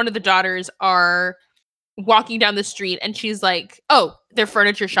dad and one of the daughters are walking down the street, and she's like, "Oh, they're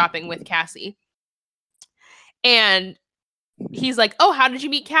furniture shopping with Cassie." And he's like, "Oh, how did you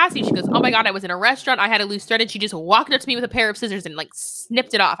meet Cassie?" She goes, "Oh my God, I was in a restaurant. I had a loose thread, and she just walked up to me with a pair of scissors and like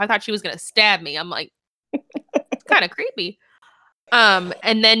snipped it off. I thought she was gonna stab me." I'm like, it's kind of creepy.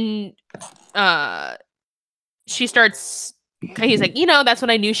 And then she starts. He's like, that's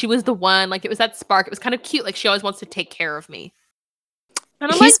when I knew she was the one. Like, it was that spark. It was kind of cute. Like, she always wants to take care of me.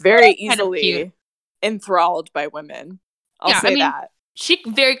 And he's very easily enthralled by women. I'll say that. She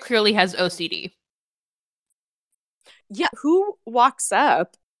very clearly has OCD. Yeah, who walks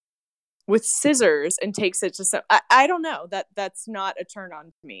up with scissors and takes it to some... I don't know. That's not a turn on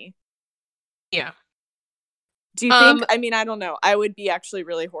to me. Yeah. Do you think... I don't know. I would be actually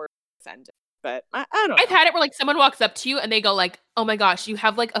really horribly offended. But I don't know. I've had it where like someone walks up to you and they go like, "Oh my gosh, you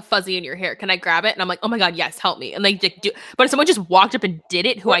have like a fuzzy in your hair. Can I grab it?" And I'm like, "Oh my God, yes, help me." And they do. But if someone just walked up and did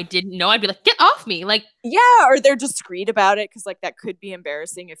it who I didn't know, I'd be like, "Get off me!" Like, yeah, or they're discreet about it because like that could be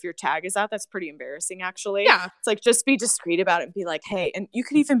embarrassing if your tag is out. That's pretty embarrassing, actually. Yeah, it's like just be discreet about it and be like, "Hey," and you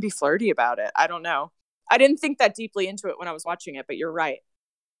could even be flirty about it. I don't know. I didn't think that deeply into it when I was watching it, but you're right.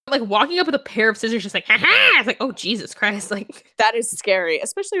 Like walking up with a pair of scissors, just like, ha. It's like, oh Jesus Christ! Like, that is scary,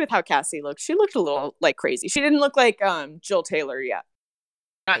 especially with how Cassie looked. She looked a little like crazy. She didn't look like Jill Taylor yet.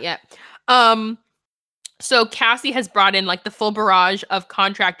 Not yet. So Cassie has brought in like the full barrage of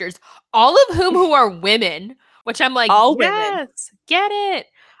contractors, all of who are women, which I'm like, all yes, women. Get it.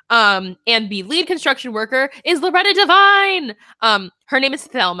 And the lead construction worker is Loretta Devine. Her name is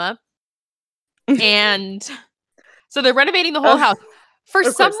Thelma, and so they're renovating the whole house. For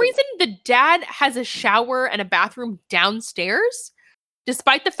some reason, the dad has a shower and a bathroom downstairs,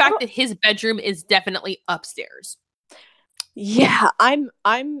 despite the fact that his bedroom is definitely upstairs. Yeah,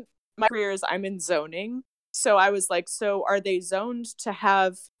 my career is I'm in zoning. So I was like, so are they zoned to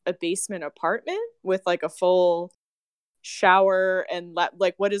have a basement apartment with like a full shower and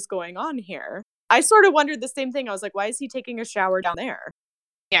like what is going on here? I sort of wondered the same thing. I was like, why is he taking a shower down there?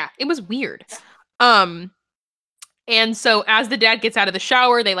 Yeah, it was weird. And so as the dad gets out of the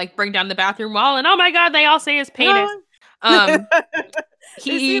shower, they like bring down the bathroom wall, and oh my God, they all say his penis.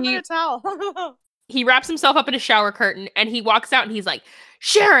 He wraps himself up in a shower curtain and he walks out and he's like,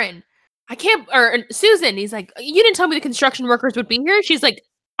 Sharon, Susan. He's like, you didn't tell me the construction workers would be here. She's like,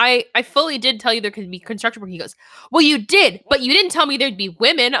 I fully did tell you there could be construction work. He goes, well, you did, but you didn't tell me there'd be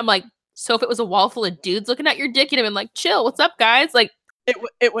women. I'm like, so if it was a wall full of dudes looking at your dick, you'd have been like, chill, what's up, guys? Like,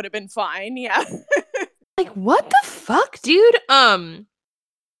 it would have been fine. Yeah. Like, what the fuck, dude? So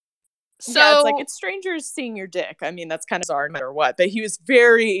yeah, it's like it's strangers seeing your dick. I mean, that's kind of bizarre no matter what. But he was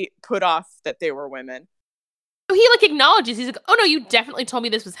very put off that they were women. he like acknowledges, he's like, oh no, you definitely told me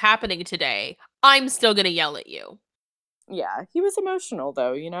this was happening today. I'm still gonna yell at you. Yeah, he was emotional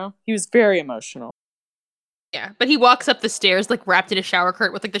though, you know? He was very emotional. Yeah, but he walks up the stairs like wrapped in a shower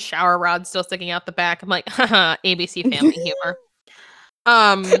curtain with like the shower rod still sticking out the back. I'm like, haha, ABC Family humor.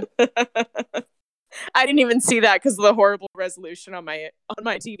 I didn't even see that because of the horrible resolution on my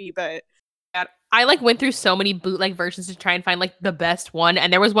TV, but I like went through so many bootleg versions to try and find like the best one,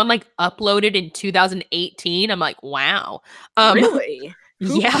 and there was one like uploaded in 2018. I'm like, wow. Really?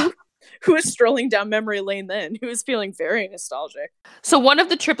 Yeah. Who was strolling down memory lane then? Who was feeling very nostalgic? So one of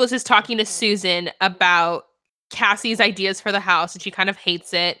the triplets is talking to Susan about Cassie's ideas for the house, and she kind of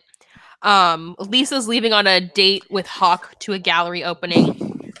hates it. Lisa's leaving on a date with Hawk to a gallery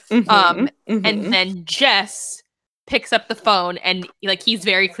opening. And then Jess picks up the phone and like he's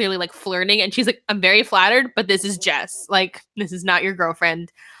very clearly like flirting, and she's like, I'm very flattered, but this is Jess. Like, this is not your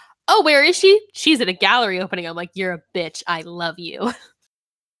girlfriend. Oh, where is she? She's at a gallery opening. I'm like, you're a bitch. I love you.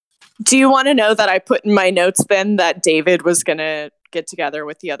 Do you want to know that I put in my notes then that David was going to get together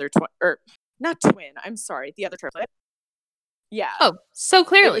with the other twin, or not twin, I'm sorry, the other triplet? Yeah. Oh, so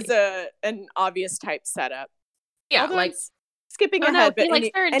clearly. It was an obvious type setup. Yeah, although like skipping ahead. He likes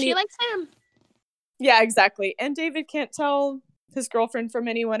her and she likes him. Yeah, exactly. And David can't tell his girlfriend from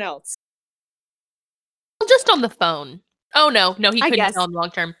anyone else. Well, just on the phone. Oh, no, he couldn't tell him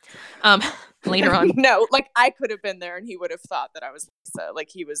long term. Later on. No, like I could have been there and he would have thought that I was Lisa. Like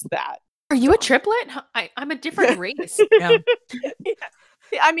he was that. Are you a triplet? I'm a different race. No. Yeah.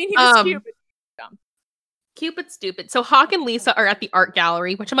 I mean, he was cute, but dumb. Cute but stupid. So Hawk and Lisa are at the art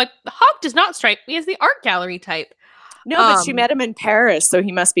gallery, which I'm like, Hawk does not strike me as the art gallery type. No, but she met him in Paris, so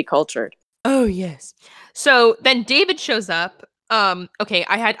he must be cultured. Oh, yes. So then David shows up. Okay,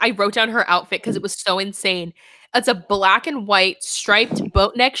 I wrote down her outfit because it was so insane. It's a black and white striped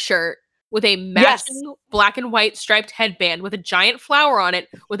boat neck shirt with a matching black and white striped headband with a giant flower on it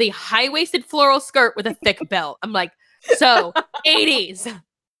with a high-waisted floral skirt with a thick belt. I'm like, so 80s.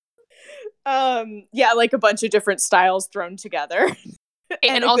 Yeah, like a bunch of different styles thrown together.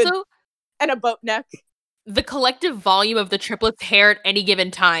 and also and a boat neck. The collective volume of the triplets' hair at any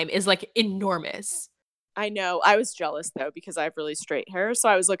given time is like enormous. I know. I was jealous though because I have really straight hair, so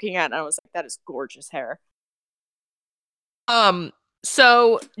I was looking at it and I was like, that is gorgeous hair.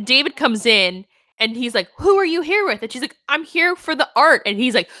 So David comes in and he's like, who are you here with? And she's like, I'm here for the art. And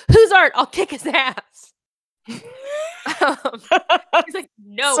he's like, whose art? I'll kick his ass. He's like,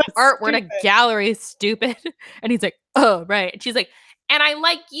 no, so art, stupid. we're in a gallery, stupid. And he's like, oh, right. And she's like, and I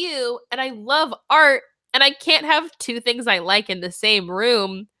like you and I love art and I can't have two things I like in the same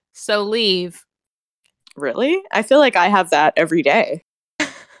room, so leave. Really? I feel like I have that every day.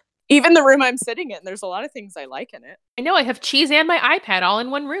 Even the room I'm sitting in, there's a lot of things I like in it. I know, I have cheese and my iPad all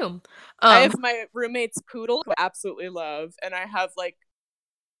in one room. I have my roommate's poodle, who I absolutely love, and I have like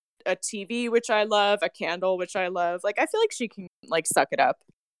a TV, which I love, a candle, which I love. Like, I feel like she can like suck it up.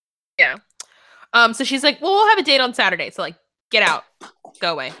 Yeah. So she's like, well, we'll have a date on Saturday. So like, get out,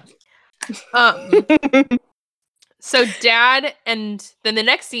 go away. So dad, and then the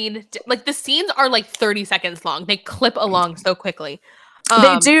next scene, like the scenes are like 30 seconds long. They clip along so quickly.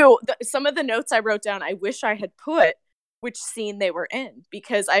 They do. Some of the notes I wrote down, I wish I had put which scene they were in,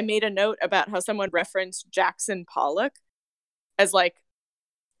 because I made a note about how someone referenced Jackson Pollock as like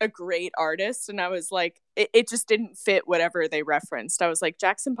a great artist, and I was like, it just didn't fit whatever they referenced. I was like,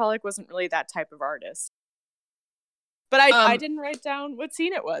 Jackson Pollock wasn't really that type of artist. But I didn't write down what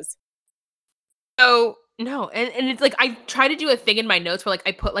scene it was. Oh no, and it's like I try to do a thing in my notes where like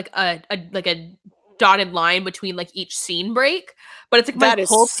I put like a dotted line between like each scene break, but it's like my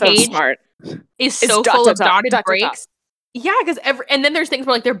whole page is so full of dotted breaks. Yeah, because and then there's things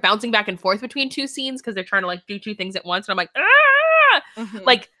where like they're bouncing back and forth between two scenes because they're trying to like do two things at once, and I'm like, ah! Mm-hmm.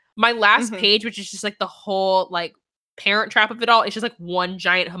 Like my last page, which is just like the whole like Parent Trap of it all, it's just like one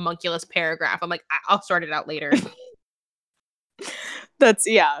giant homunculus paragraph. I'm like, I'll sort it out later. That's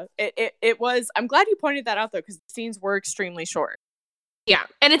it was. I'm glad you pointed that out though, because the scenes were extremely short. Yeah,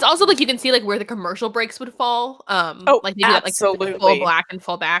 and it's also like you can see like where the commercial breaks would fall. Like they do that like full black and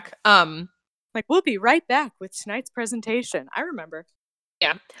full back. Like we'll be right back with tonight's presentation. I remember.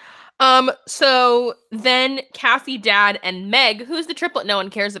 Yeah. So then Cassie, Dad, and Meg, who's the triplet no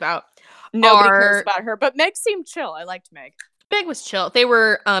one cares about. Nobody cares about her, but Meg seemed chill. I liked Meg. Meg was chill. They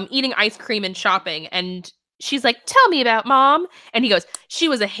were eating ice cream and shopping, and she's like, "Tell me about Mom." And he goes, "She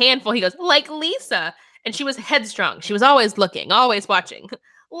was a handful." He goes, "Like Lisa." And she was headstrong. She was always looking, always watching,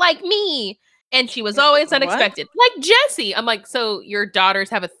 like me. And she was always unexpected, like Jessie. I'm like, so your daughters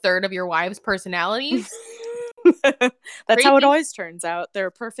have a third of your wives' personalities? That's Crazy. how it always turns out. They're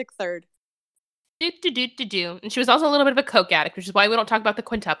a perfect third. Do. And she was also a little bit of a coke addict, which is why we don't talk about the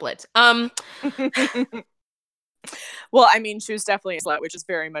quintuplets. Well, I mean, she was definitely a slut, which is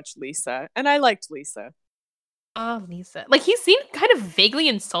very much Lisa. And I liked Lisa. Oh, Lisa. Like, he seemed kind of vaguely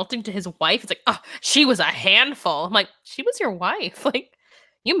insulting to his wife. It's like, oh, she was a handful. I'm like, she was your wife. Like,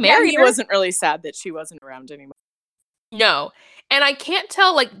 you married her. He wasn't really sad that she wasn't around anymore. No. And I can't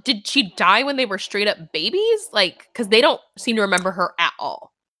tell, like, did she die when they were straight up babies? Like, because they don't seem to remember her at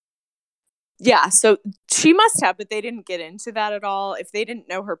all. Yeah, so she must have, but they didn't get into that at all. If they didn't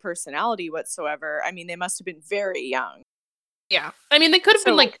know her personality whatsoever, I mean, they must have been very young. Yeah. I mean, they could have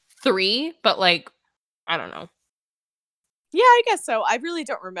been, like, 3, but, like, I don't know. Yeah, I guess so. I really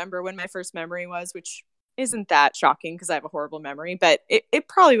don't remember when my first memory was, which isn't that shocking because I have a horrible memory, but it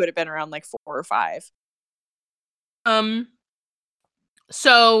probably would have been around, like, 4 or 5.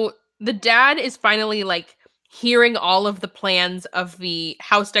 So the dad is finally, like, hearing all of the plans of the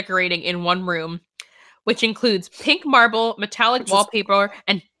house decorating in one room, which includes pink marble, metallic wallpaper,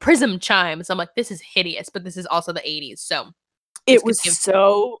 and prism chimes. I'm like, this is hideous, but this is also the 80s, so. It was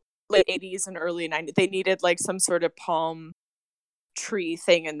so late 80s and early 90s. They needed, like, some sort of palm tree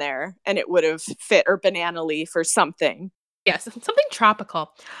thing in there, and it would have fit, or banana leaf or something. Yes, something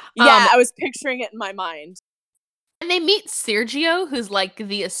tropical. Yeah, I was picturing it in my mind. And they meet Sergio, who's like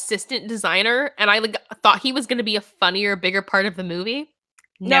the assistant designer, and I like thought he was going to be a funnier, bigger part of the movie.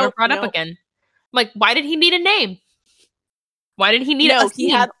 Never brought up again. I'm like, why did he need a name? Why did he need a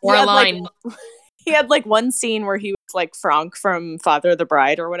scene or a line? He had like one scene where he was like Frank from Father of the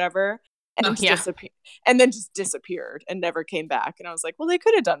Bride or whatever, and then just disappeared and never came back. And I was like, well, they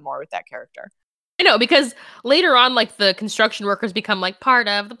could have done more with that character. I know, because later on, like, the construction workers become, like, part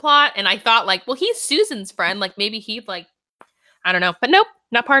of the plot, and I thought, like, well, he's Susan's friend, like, maybe he'd, like, I don't know, but nope,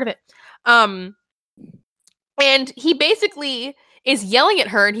 not part of it. And he basically is yelling at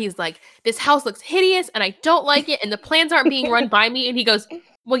her, and he's like, this house looks hideous, and I don't like it, and the plans aren't being run by me, and he goes,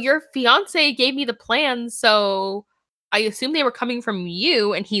 well, your fiance gave me the plans, so I assume they were coming from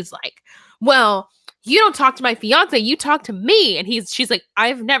you, and he's like, well, you don't talk to my fiance, you talk to me. And she's like,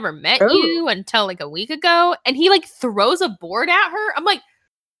 I've never met you until like a week ago. And he like throws a board at her. I'm like,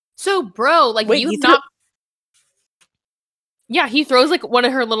 so bro, like, wait, yeah, he throws like one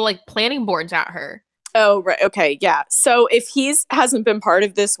of her little like planning boards at her. Oh, right. Okay. Yeah. So if hasn't been part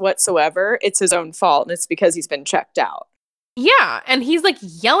of this whatsoever, it's his own fault. And it's because he's been checked out. Yeah. And he's like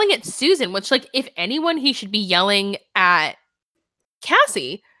yelling at Susan, which like, if anyone, he should be yelling at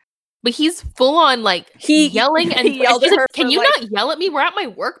Cassie. But he's full on like yelling and he yelled at her. Can you not yell at me? We're at my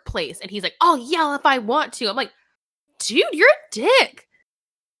workplace. And he's like, I'll yell if I want to. I'm like, dude, you're a dick.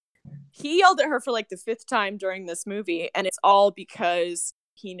 He yelled at her for like the 5th time during this movie. And it's all because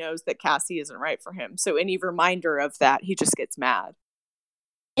he knows that Cassie isn't right for him. So any reminder of that, he just gets mad.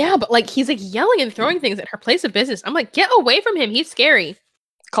 Yeah, but like he's like yelling and throwing things at her place of business. I'm like, get away from him. He's scary.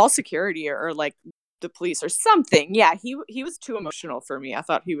 Call security or like the police or something. Yeah, he was too emotional for me. I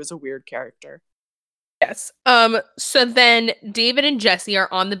thought he was a weird character. Yes. So then David and Jessie are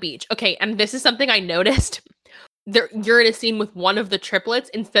on the beach. Okay, and this is something I noticed. You're in a scene with one of the triplets.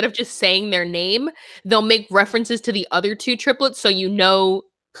 Instead of just saying their name, they'll make references to the other 2 triplets so you know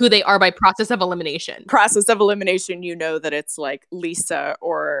who they are by process of elimination. Process of elimination, you know that it's like Lisa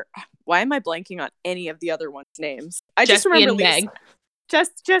or why am I blanking on any of the other ones' names? I just remember Lisa. Meg.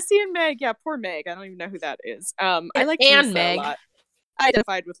 Jessie and Meg. Yeah, poor Meg. I don't even know who that is. I like Lisa Meg. a lot. I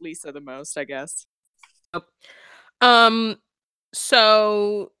identified with Lisa the most, I guess.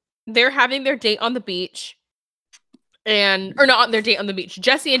 So they're having their date on the beach. Or not their date on the beach.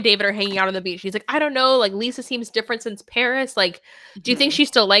 Jessie and David are hanging out on the beach. He's like, I don't know, like Lisa seems different since Paris. Like, do you think she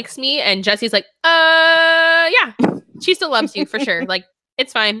still likes me? And Jessie's like, yeah, she still loves you for sure. Like,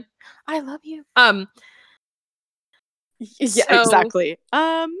 it's fine. I love you. Yeah, exactly.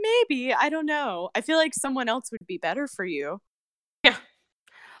 Maybe. I don't know. I feel like someone else would be better for you. Yeah.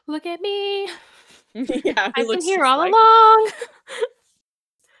 Look at me. Yeah, I've been here all along.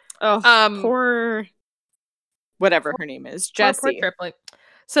 Oh, poor whatever her name is, Jessie. Poor triplet.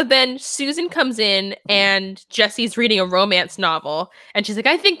 So then Susan comes in and Jessie's reading a romance novel. And she's like,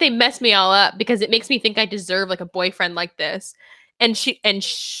 I think they messed me all up because it makes me think I deserve like a boyfriend like this. And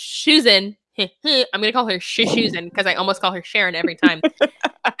Susan, I'm going to call her Susan because I almost call her Sharon every time.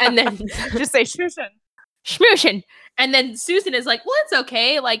 And then just say Susan. Schmooshin. And then Susan is like, well, it's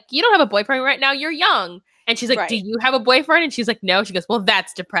okay. Like, you don't have a boyfriend right now. You're young. And she's like, do Right. you have a boyfriend? And she's like, no. She goes, well,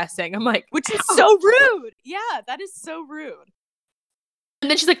 that's depressing. I'm like, which is so rude. Yeah, that is so rude. and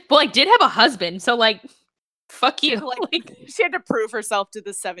then she's like, well, I did have a husband. So like, fuck you. Like, she had to prove herself to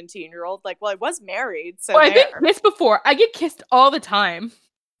the 17-year-old. Like, well, I was married, so I've been kissed before. I get kissed all the time.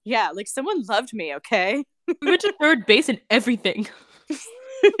 Yeah, like someone loved me, okay? We went to third base and everything.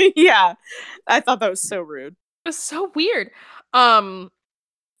 Yeah, I thought that was so rude. It was so weird.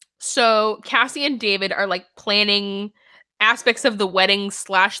 So Cassie and David are like planning aspects of the wedding /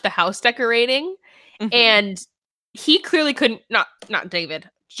 the house decorating, and he clearly couldn't. Not David.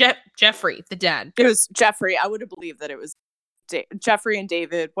 Jeffrey, the dad. It was Jeffrey. I would have believed that it was Jeffrey and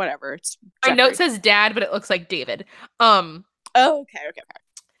David. Whatever. It's My note says dad, but it looks like David. Oh, okay.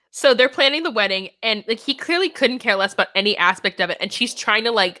 So they're planning the wedding, and like he clearly couldn't care less about any aspect of it. And she's trying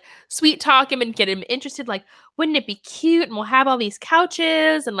to like sweet talk him and get him interested. Like, wouldn't it be cute? And we'll have all these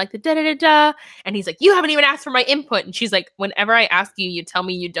couches and like the da da da da. And he's like, you haven't even asked for my input. And she's like, whenever I ask you, you tell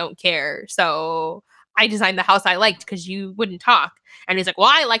me you don't care. So I designed the house I liked because you wouldn't talk. And he's like,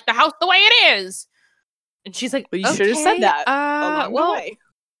 well, I like the house the way it is. And she's like, well, you should have said that along well, the way.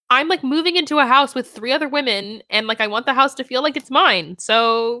 I'm like moving into a house with 3 other women, and like I want the house to feel like it's mine.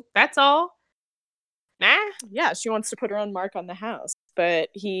 So that's all. Nah. Yeah, she wants to put her own mark on the house. But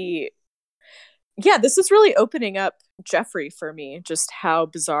this is really opening up Jeffrey for me, just how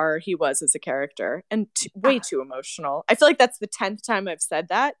bizarre he was as a character and way too emotional. I feel like that's the 10th time I've said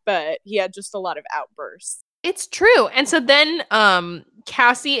that, but he had just a lot of outbursts. It's true. And so then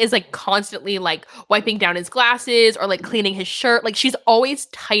Cassie is like constantly like wiping down his glasses or like cleaning his shirt. Like she's always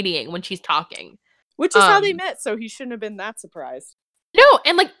tidying when she's talking. Which is how they met, so he shouldn't have been that surprised. No,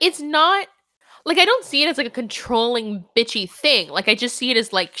 and like it's not like I don't see it as like a controlling bitchy thing. Like I just see it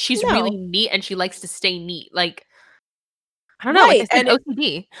as like she's really neat and she likes to stay neat. Like I don't know, like I said,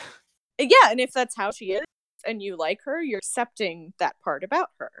 OCD. Yeah, and if that's how she is and you like her, you're accepting that part about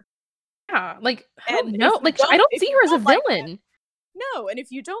her. Yeah, like I don't know. Like I don't see her as a villain. No, and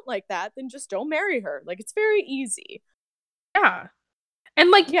if you don't like that, then just don't marry her. Like it's very easy. Yeah. And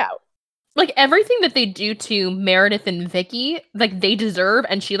like like everything that they do to Meredith and Vicky, like they deserve,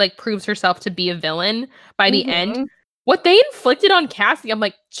 and she like proves herself to be a villain by the end. What they inflicted on Cassie, I'm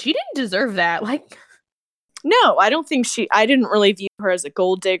like, she didn't deserve that. Like no, I don't think I didn't really view her as a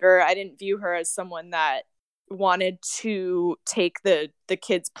gold digger. I didn't view her as someone that wanted to take the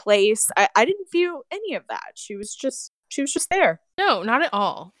kid's place. I didn't view any of that. She was just there. No, not at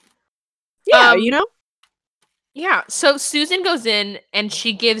all. Yeah, Yeah, so Susan goes in and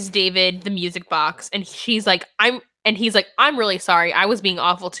she gives David the music box and he's like, I'm really sorry. I was being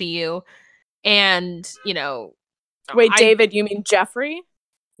awful to you. And, you know, wait, David, you mean Jeffrey?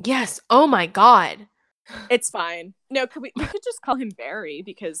 Yes. Oh my God. It's fine. No, we could just call him Barry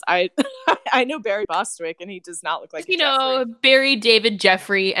because I know Barry Bostwick and he does not look like you know, Barry, David,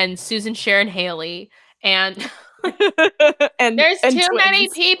 Jeffrey, and Susan, Sharon, Haley, and there's too many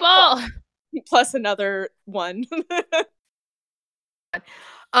people. Plus another one.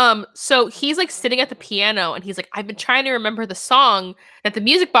 So he's like sitting at the piano and he's like, I've been trying to remember the song that the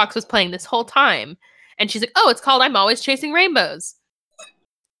music box was playing this whole time. And she's like, oh, it's called I'm Always Chasing Rainbows.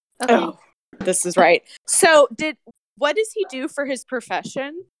 Okay. Oh, this is right. So what does he do for his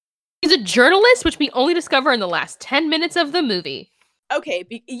profession? He's a journalist, which we only discover in the last 10 minutes of the movie. Okay,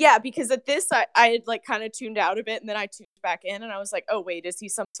 because at this, I had like kind of tuned out a bit and then I tuned back in and I was like, oh wait, is he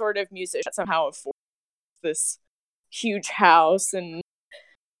some sort of musician that somehow affords this huge house and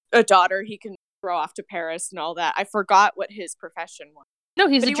a daughter he can throw off to Paris and all that? I forgot what his profession was. No,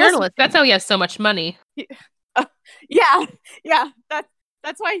 he's a journalist. That's how he has so much money. Yeah,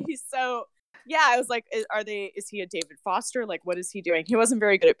 that's why he's so... Yeah, I was like, is he a David Foster? Like, what is he doing? He wasn't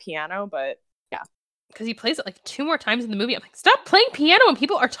very good at piano, but yeah. Because he plays it like 2 more times in the movie. I'm like, stop playing piano when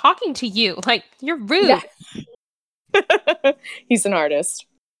people are talking to you. Like, you're rude. Yeah. He's an artist.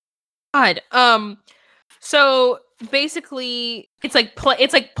 God. So basically, it's like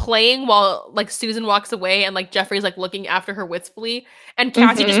playing while like Susan walks away and like Jeffrey's like looking after her wistfully, and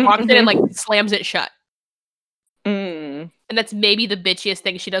Cassie just walks in and like slams it shut. And that's maybe the bitchiest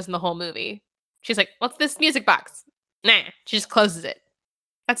thing she does in the whole movie. She's like, what's this music box? Nah. She just closes it.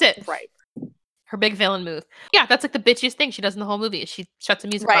 That's it. Right. Her big villain move. Yeah, that's like the bitchiest thing she does in the whole movie is she shuts the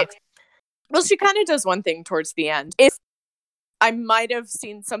music box. Well, she kind of does one thing towards the end. If I might have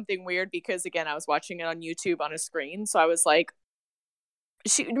seen something weird because, again, I was watching it on YouTube on a screen. So I was like,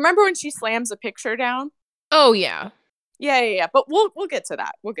 remember when she slams a picture down? Oh, yeah. Yeah. But we'll get to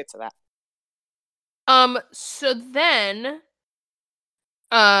that. So then,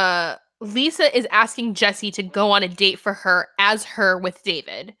 Lisa is asking Jesse to go on a date for her as her with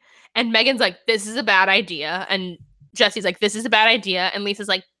David. And Megan's like, this is a bad idea. And Jesse's like, this is a bad idea. And Lisa's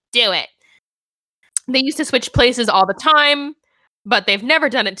like, do it. They used to switch places all the time, but they've never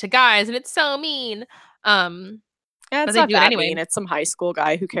done it to guys, and it's so mean. Yeah, it's not that mean. It's some high school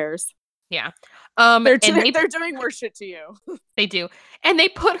guy. Who cares? Yeah. They're doing worse shit to you. They do. And they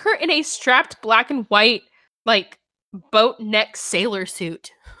put her in a strapped black and white, like, boat neck sailor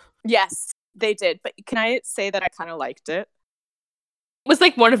suit. Yes, they did. But can I say that I kind of liked it? It was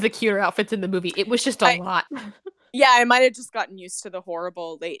like one of the cuter outfits in the movie. It was just a lot. Yeah, I might have just gotten used to the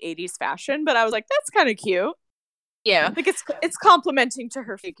horrible late 80s fashion, but I was like, that's kind of cute. Yeah. Like it's complimenting to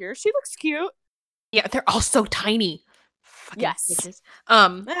her figure. She looks cute. Yeah, they're all so tiny. Fucking yes.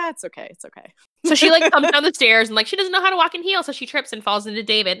 Bitches. That's okay. It's okay. So she like comes down the stairs and like she doesn't know how to walk in heels, so she trips and falls into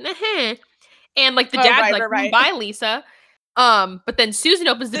David. And like the dad's like, bye, Lisa. But then Susan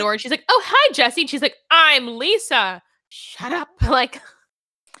opens the door and she's like, oh, hi, Jesse. And she's like, I'm Lisa. Shut up. Like,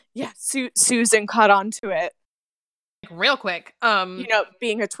 yeah, Susan caught on to it. Like, real quick.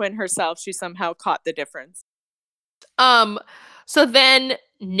 Being a twin herself, she somehow caught the difference. So then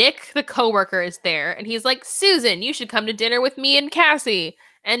Nick, the coworker, is there and he's like, Susan, you should come to dinner with me and Cassie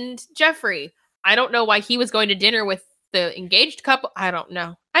and Jeffrey. I don't know why he was going to dinner with the engaged couple. I don't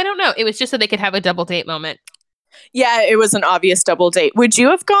know. It was just so they could have a double date moment. Yeah, it was an obvious double date. Would you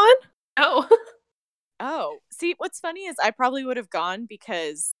have gone? Oh. Oh, see, what's funny is I probably would have gone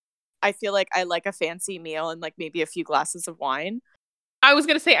because I feel like I like a fancy meal and like maybe a few glasses of wine. I was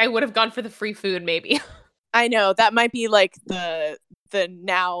going to say I would have gone for the free food maybe. I know that might be like the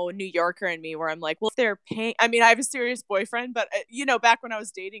now New Yorker in me where I'm like, well, if they're paying, I mean, I have a serious boyfriend, but back when I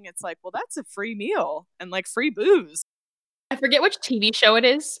was dating, it's like, well, that's a free meal and like free booze. I forget which TV show it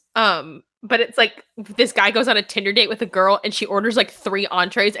is. But it's like this guy goes on a Tinder date with a girl and she orders like 3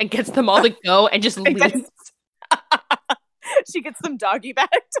 entrees and gets them all to go and just leaves. She gets them doggy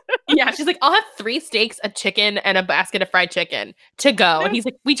bagged. Yeah, she's like, I'll have 3 steaks, a chicken, and a basket of fried chicken to go. And he's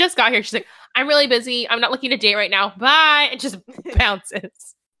like, we just got here. She's like, I'm really busy. I'm not looking to date right now. Bye. And just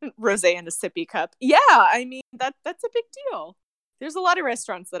bounces. Rosé in a sippy cup. Yeah, I mean, that's a big deal. There's a lot of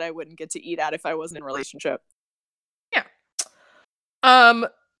restaurants that I wouldn't get to eat at if I wasn't in a relationship. Yeah.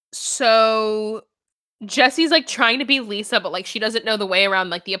 So Jesse's like trying to be Lisa, but like she doesn't know the way around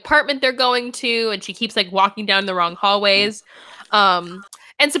like the apartment they're going to, and she keeps like walking down the wrong hallways. And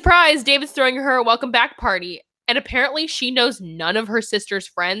surprise, David's throwing her a welcome back party, and apparently she knows none of her sister's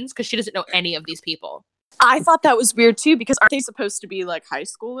friends because she doesn't know any of these people. I thought that was weird too, because aren't they supposed to be like high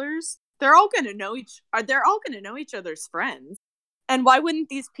schoolers? They're all gonna know each other's friends. And why wouldn't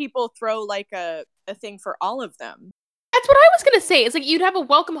these people throw like a thing for all of them? That's what I was gonna say. It's like you'd have a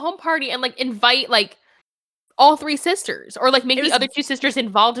welcome home party and like invite like all 3 sisters, or like make the other 2 sisters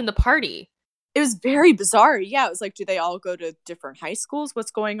involved in the party. It was very bizarre. Yeah, it was like, do they all go to different high schools?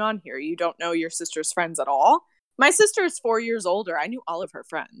 What's going on here? You don't know your sister's friends at all? My sister is 4 years older. I knew all of her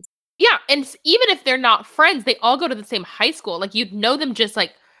friends. Yeah, and even if they're not friends, they all go to the same high school. Like, you'd know them just,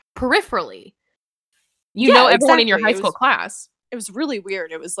 like, peripherally. You know everyone in your high school class. It was really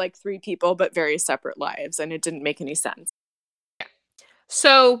weird. It was like 3 people, but very separate lives, and it didn't make any sense. Yeah.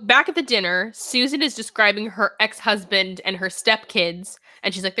 So, back at the dinner, Susan is describing her ex-husband and her stepkids,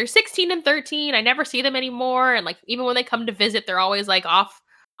 and she's like, they're 16 and 13. I never see them anymore, and, like, even when they come to visit, they're always, like, off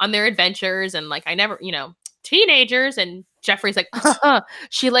on their adventures, and, like, I never, teenagers. And Jeffrey's like,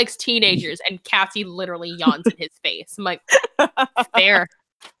 she likes teenagers, and Cassie literally yawns in his face. I'm like, fair.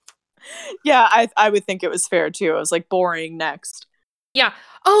 Yeah, I would think it was fair too. I was like, boring, next. Yeah.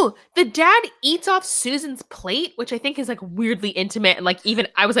 Oh, the dad eats off Susan's plate, which I think is like weirdly intimate, and like even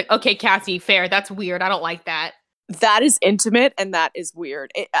I was like, okay, Cassie, fair. That's weird. I don't like that. That is intimate and that is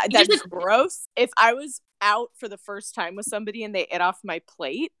weird. That's like, gross. If I was out for the first time with somebody and they ate off my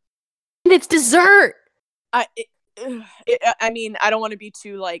plate, and it's dessert. I mean, I don't want to be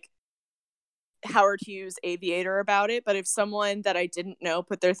too like Howard Hughes Aviator about it, but if someone that I didn't know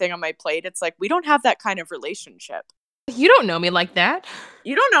put their thing on my plate, it's like, we don't have that kind of relationship. You don't know me like that.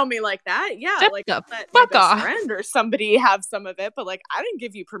 You don't know me like that. Yeah, like let my best friend or somebody have some of it, but like I didn't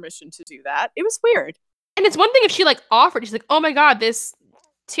give you permission to do that. It was weird. And it's one thing if she like offered, she's like, oh my god, this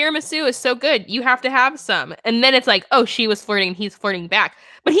tiramisu is so good, you have to have some. And then it's like, oh, she was flirting and he's flirting back.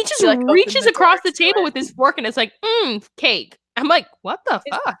 But he just like reaches across the table with his fork and it's like, cake. I'm like, what the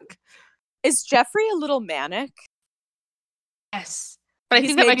fuck? Is Jeffrey a little manic? Yes. But I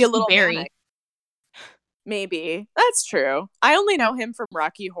think that might be a little manic. Maybe. That's true. I only know him from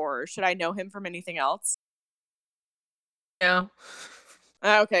Rocky Horror. Should I know him from anything else? No.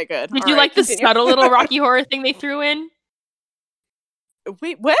 Okay, good. Did you like the subtle little Rocky Horror thing they threw in?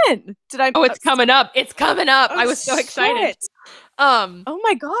 Wait, when did I? Oh, it's coming up. It's coming up. Oh, I was so excited. shit. Oh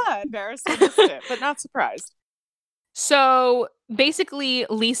my god, embarrassed. I missed it, but not surprised. So basically,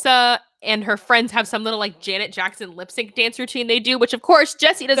 Lisa and her friends have some little like Janet Jackson lip sync dance routine they do, which of course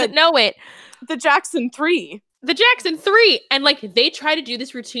Jesse doesn't know it. The Jackson 3. The Jackson 3. And like they try to do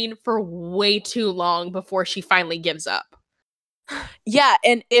this routine for way too long before she finally gives up. Yeah,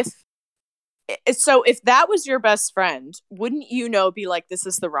 and if that was your best friend, wouldn't you be like, this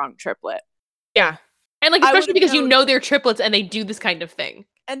is the wrong triplet? Yeah. And like, especially because you know they're triplets and they do this kind of thing.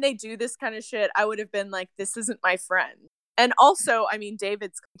 And they do this kind of shit, I would have been like, this isn't my friend. And also, I mean,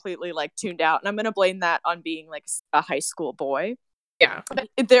 David's completely like tuned out, and I'm going to blame that on being like a high school boy. Yeah.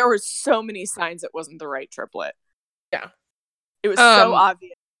 There were so many signs it wasn't the right triplet. Yeah. It was so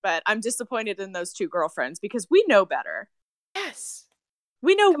obvious, but I'm disappointed in those two girlfriends because we know better. Yes.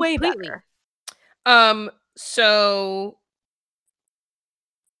 We know way better. So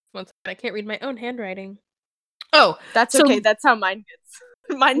once I can't read my own handwriting. Oh, that's okay. That's how mine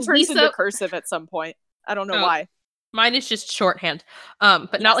gets. Mine turns into cursive at some point. I don't know why. Mine is just shorthand.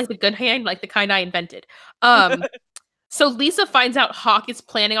 But not like the good hand, like the kind I invented. So Lisa finds out Hawk is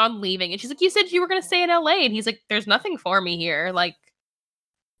planning on leaving, and she's like, "You said you were gonna stay in LA," and he's like, "There's nothing for me here." Like,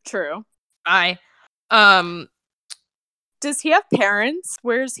 true. Bye. Does he have parents?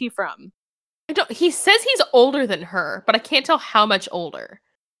 Where is he from? I don't. He says he's older than her, but I can't tell how much older.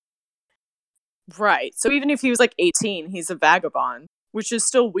 Right. So even if he was like 18, he's a vagabond, which is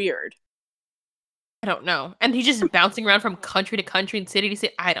still weird. I don't know. And he's just bouncing around from country to country and city to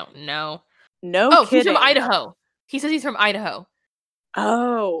city. I don't know. No kidding. He's from Idaho. He says he's from Idaho.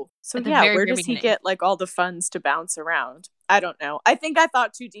 Oh. So yeah, where does he get like all the funds to bounce around? I don't know. I think I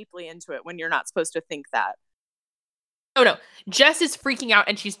thought too deeply into it when you're not supposed to think that. Oh no. Jess is freaking out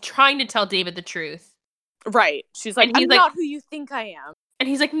and she's trying to tell David the truth. Right. She's like, I'm not who you think I am. And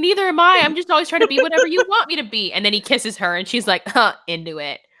he's like, neither am I. I'm just always trying to be whatever you want me to be. And then he kisses her and she's like, into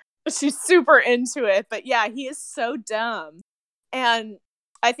it. She's super into it. But yeah, he is so dumb. And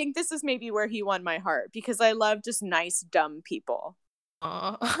I think this is maybe where he won my heart because I love just nice, dumb people.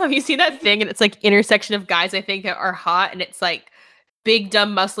 Have you seen that thing? And it's like intersection of guys I think that are hot. And it's like big,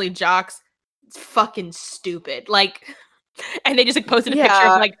 dumb, muscly jocks. It's fucking stupid. Like, and they just like posted a picture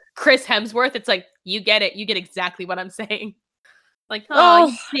of like Chris Hemsworth. It's like, you get it. You get exactly what I'm saying. Like,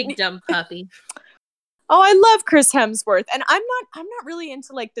 you big dumb puppy. Oh, I love Chris Hemsworth. And I'm not really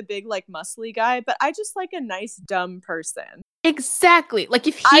into like the big like muscly guy, but I just like a nice dumb person. Exactly. Like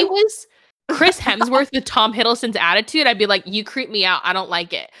if he was Chris Hemsworth with Tom Hiddleston's attitude, I'd be like, you creep me out. I don't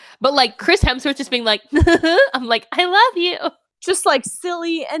like it. But like Chris Hemsworth just being like, I'm like, I love you. Just like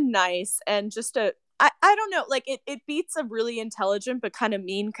silly and nice and just I don't know, like it beats a really intelligent but kind of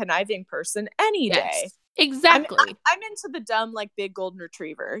mean, conniving person any day. Exactly. I'm into the dumb, like big golden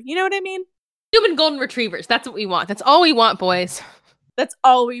retriever. You know what I mean? Human golden retrievers. That's what we want. That's all we want, boys. That's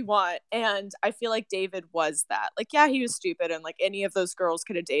all we want. And I feel like David was that. Like, yeah, he was stupid and like any of those girls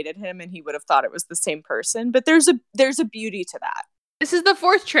could have dated him and he would have thought it was the same person. But there's a beauty to that. This is the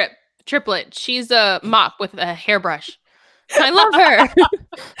fourth triplet. She's a mop with a hairbrush. I love her.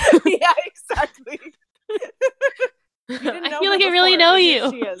 Yeah, exactly. I feel like I really know you.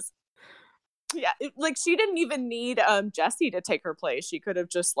 She is. Yeah, like she didn't even need Jesse to take her place. She could have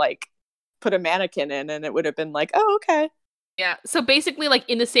just like put a mannequin in and it would have been like, oh, okay. Yeah. So basically, like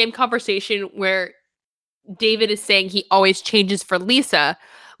in the same conversation where David is saying he always changes for Lisa,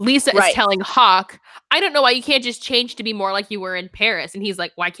 Lisa is telling Hawk, I don't know why you can't just change to be more like you were in Paris. And he's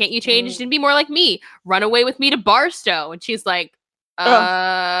like, why can't you change and be more like me? Run away with me to Barstow. And she's like,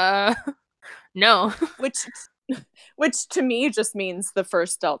 no. Which to me just means the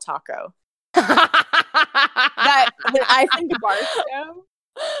first Del Taco. That when I think of Barstow,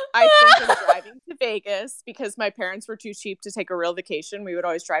 I think of driving to Vegas because my parents were too cheap to take a real vacation. We would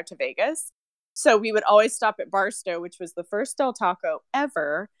always drive to Vegas. So we would always stop at Barstow, which was the first Del Taco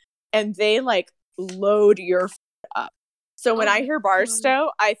ever. And they like load your up. So when I hear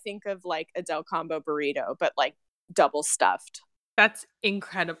Barstow, I think of like a Del Combo burrito, but like double stuffed. That's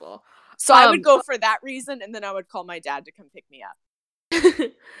incredible. So I would go for that reason. And then I would call my dad to come pick me up.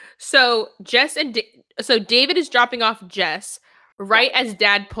 So Jess and so David is dropping off Jess as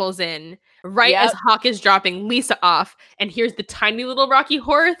Dad pulls in, as Hawk is dropping Lisa off, and here's the tiny little Rocky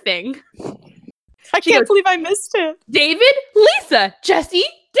Horror thing. I can't believe I missed it. David, Lisa, Jesse,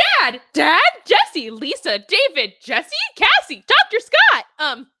 Dad, Jesse, Lisa, David, Jesse, Cassie, Dr. Scott.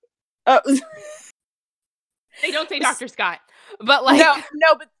 They don't say Dr. Scott. But like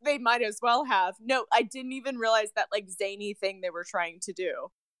no, but they might as well have. No, I didn't even realize that like zany thing they were trying to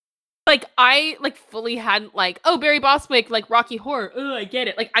do. Like, I, like, fully hadn't, like, oh, Barry Bostwick, like, Rocky Horror. Oh, I get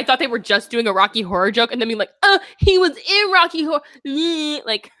it. Like, I thought they were just doing a Rocky Horror joke and then being like, oh, he was in Rocky Horror.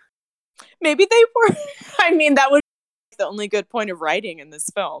 Like, maybe they were. I mean, that would be the only good point of writing in this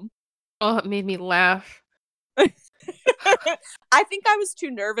film. oh, it made me laugh. I think I was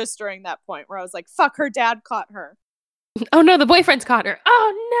too nervous during that point where I was like, fuck, her dad caught her. Oh, no, the boyfriend's caught her.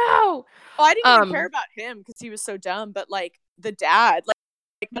 Oh, no. Oh, I didn't even care about him because he was so dumb, but, like, the dad, like,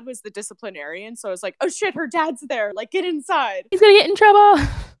 that was the disciplinarian, so I was like, oh shit, her dad's there, like, get inside. He's gonna get in trouble.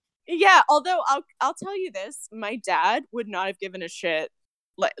 Yeah, although I'll tell you this, my dad would not have given a shit.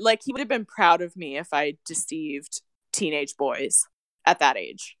 Like he would have been proud of me if I deceived teenage boys at that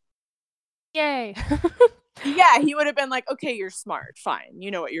age. Yay. Yeah, he would have been like, okay, you're smart, fine,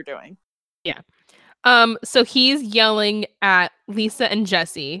 you know what you're doing. Yeah. So he's yelling at Lisa and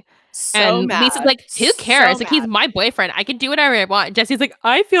Jesse. So and mad. Lisa's like, who cares? So like, he's my boyfriend. I can do whatever I want. Jesse's like,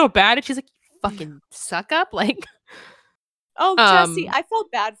 I feel bad. And she's like, you fucking suck up. Like, oh, Jesse. I felt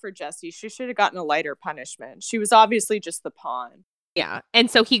bad for Jesse. She should have gotten a lighter punishment. She was obviously just the pawn. Yeah.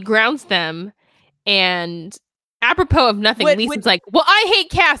 And so he grounds them. And apropos of nothing, Lisa's like, well, I hate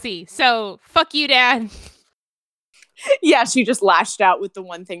Cassie. So fuck you, Dad. Yeah, she just lashed out with the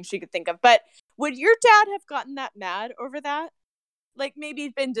one thing she could think of. But would your dad have gotten that mad over that? Like, maybe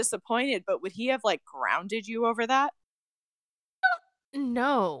he'd been disappointed, but would he have, like, grounded you over that?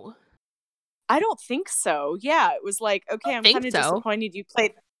 No. I don't think so. Yeah, it was like, okay, I'm kind of disappointed you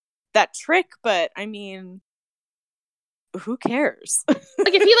played that trick, but, I mean, who cares? Like,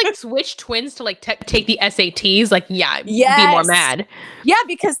 if he, like, switched twins to, like, take the SATs, like, yeah, I'd be more mad. Yeah,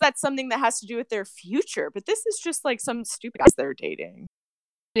 because that's something that has to do with their future, but this is just, like, some stupid guys they're dating.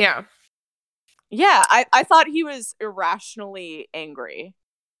 Yeah. Yeah, I thought he was irrationally angry.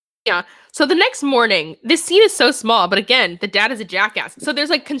 Yeah. So the next morning, this scene is so small, but again, the dad is a jackass. So there's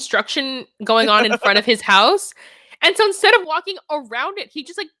like construction going on in front of his house. And so instead of walking around it, he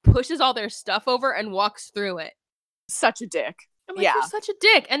just like pushes all their stuff over and walks through it. Such a dick. I'm like, you're such a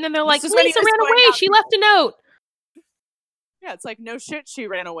dick. And then they're like, Lisa ran away. She left a note. Yeah, it's like, no shit, she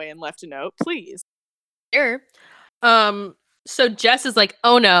ran away and left a note. Please. Sure. So Jess is like,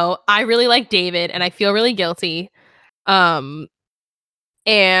 oh no, I really like David and I feel really guilty. And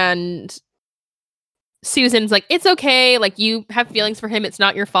Susan's like, it's okay. Like, you have feelings for him. It's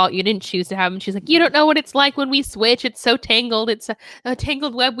not your fault. You didn't choose to have him. She's like, you don't know what it's like when we switch. It's so tangled. It's a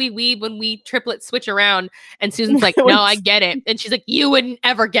tangled web we weave when we triplets switch around. And Susan's like, no, I get it. And she's like, you wouldn't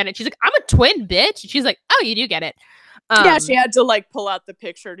ever get it. She's like, I'm a twin, bitch. And she's like, oh, you do get it. Yeah, she had to like pull out the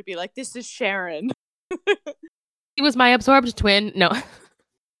picture to be like, this is Sharon. He was my absorbed twin. No.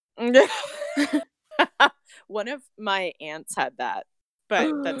 One of my aunts had that.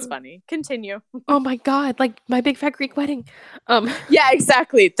 But that's funny. Continue. Oh my god, like my big fat Greek wedding. Yeah,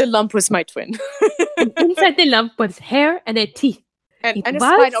 exactly. The lump was my twin. And inside the lump was hair and a teeth. And a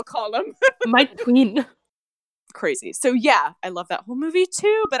spinal column. My twin. Crazy. So yeah, I love that whole movie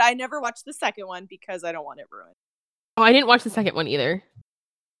too, but I never watched the second one because I don't want it ruined. Oh, I didn't watch the second one either.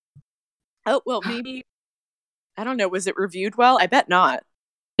 Oh, well, maybe. I don't know. Was it reviewed well? I bet not.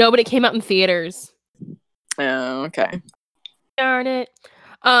 No, but it came out in theaters. Oh, okay. Darn it.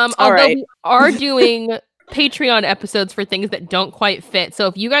 Although we are doing Patreon episodes for things that don't quite fit. So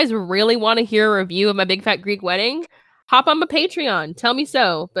if you guys really want to hear a review of my big fat Greek wedding, hop on my Patreon. Tell me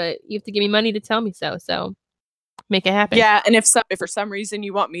so. But you have to give me money to tell me so. So make it happen. Yeah, and if for some reason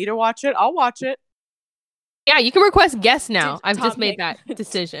you want me to watch it, I'll watch it. Yeah, you can request guests now. I've just made that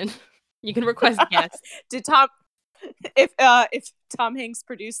decision. You can request guests. If Tom Hanks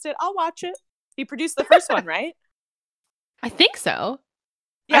produced it, I'll watch it. He produced the first one, right? I think so.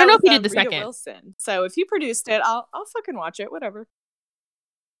 Yeah, I don't know if he did the Rita second. Wilson. So if he produced it, I'll fucking watch it. Whatever.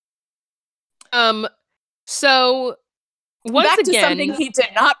 So once back again, to something he did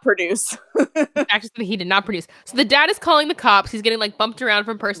not produce. Back to something he did not produce. So the dad is calling the cops. He's getting like bumped around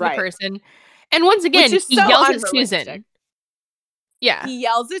from person to person. And once again, he yells at Susan. Yeah. He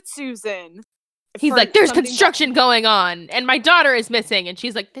yells at Susan. He's like, there's construction going on and my daughter is missing. And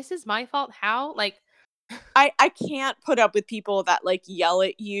she's like, this is my fault? How? Like, I can't put up with people that like yell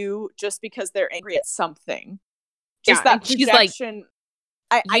at you just because they're angry at something. Just that projection. She's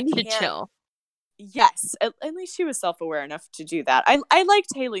like, I need to chill. Yes. At least she was self-aware enough to do that. I liked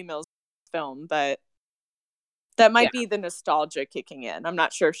Haley Mills' film, but that might be the nostalgia kicking in. I'm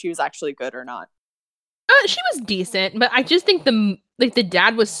not sure if she was actually good or not. She was decent, but I just think the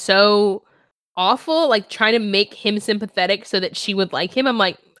dad was so awful, like trying to make him sympathetic so that she would like him. I'm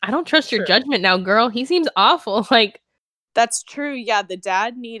like, I don't trust your judgment now, girl. He seems awful. Like, that's true. Yeah, the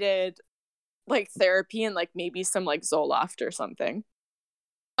dad needed like therapy and like maybe some like Zoloft or something.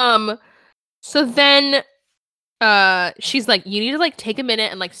 So then she's like, you need to like take a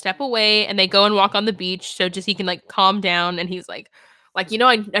minute and like step away, and they go and walk on the beach so just he can like calm down. And he's like, I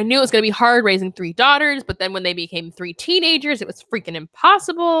knew it was gonna be hard raising 3 daughters, but then when they became 3 teenagers, it was freaking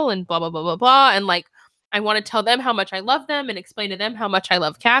impossible, and blah blah blah blah blah. And like, I want to tell them how much I love them and explain to them how much I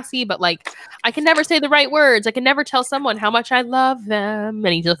love Cassie, but like, I can never say the right words. I can never tell someone how much I love them.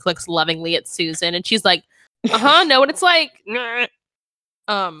 And he just looks lovingly at Susan, and she's like, know what it's like.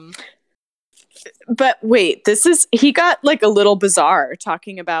 But wait, he got like a little bizarre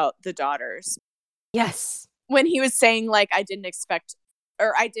talking about the daughters. Yes. When he was saying like, I didn't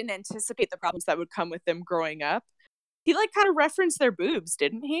anticipate the problems that would come with them growing up. He like kind of referenced their boobs,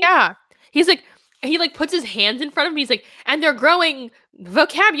 didn't he? Yeah. He's like, he like puts his hands in front of him. He's like, and they're growing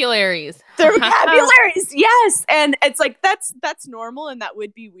vocabularies. Their vocabularies, yes. And it's like, that's normal and that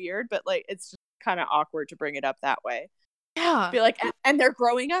would be weird, but like, it's just kind of awkward to bring it up that way. Yeah. Be like, and they're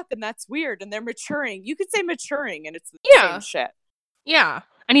growing up and that's weird and they're maturing. You could say maturing and it's the same shit. Yeah.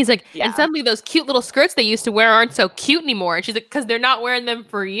 And he's like, and suddenly those cute little skirts they used to wear aren't so cute anymore. And she's like, because they're not wearing them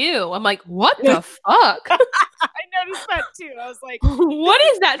for you. I'm like, what the fuck? I noticed that too. I was like, what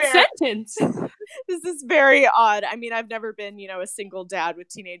is that sentence? This is very odd. I mean, I've never been, a single dad with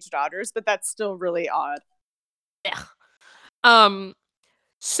teenage daughters, but that's still really odd. Yeah.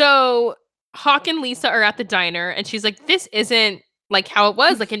 So Hawk and Lisa are at the diner, and she's like, this isn't like how it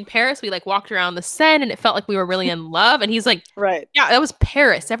was. Like in Paris, we like walked around the Seine and it felt like we were really in love. And he's like, right. Yeah, that was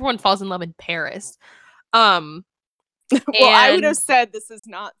Paris. Everyone falls in love in Paris. Well, I would have said this is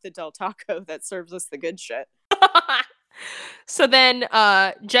not the Del Taco that serves us the good shit. So then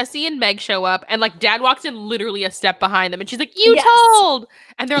Jesse and Meg show up, and like Dad walks in literally a step behind them, and she's like, you told.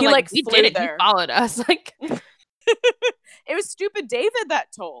 And they're like, we did it. You followed us. Like it was stupid David that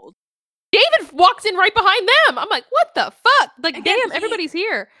told. David walks in right behind them. I'm like, what the fuck? Like, again, damn, everybody's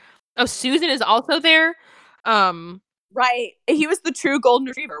here. Oh, Susan is also there. Right. He was the true golden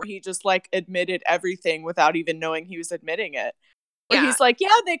retriever. He just like admitted everything without even knowing he was admitting it. Yeah. He's like, yeah,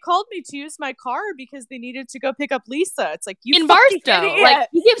 they called me to use my car because they needed to go pick up Lisa. It's like, you in Barstow. Idiot. Like,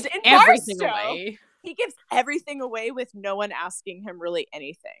 he gives everything away. He gives everything away with no one asking him really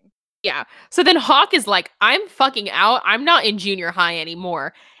anything. Yeah. So then Hawk is like, I'm fucking out. I'm not in junior high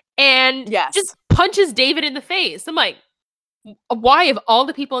anymore. And just punches David in the face. I'm like, why of all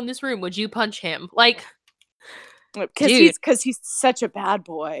the people in this room would you punch him? Like, because he's such a bad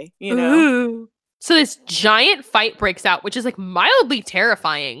boy, Ooh. So this giant fight breaks out, which is like mildly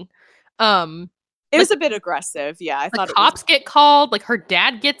terrifying. It was a bit aggressive. Yeah, I thought cops get called. Like her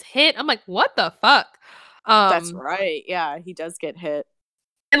dad gets hit. I'm like, what the fuck? That's right. Yeah, he does get hit.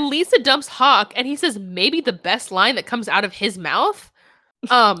 And Lisa dumps Hawk, and he says maybe the best line that comes out of his mouth.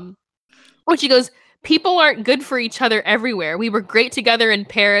 When she goes, people aren't good for each other everywhere. We were great together in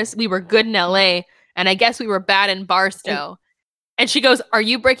Paris. We were good in LA. And I guess we were bad in Barstow. And she goes, are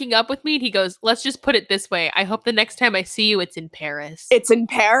you breaking up with me? And he goes, let's just put it this way. I hope the next time I see you, it's in Paris. It's in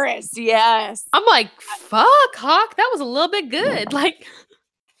Paris. Yes. I'm like, fuck, Hawk. That was a little bit good. Like,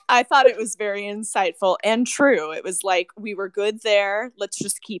 I thought it was very insightful and true. It was like, we were good there. Let's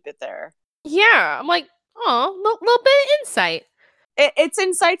just keep it there. Yeah. I'm like, oh, little bit of insight. It's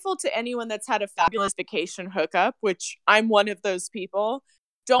insightful to anyone that's had a fabulous vacation hookup, which I'm one of those people.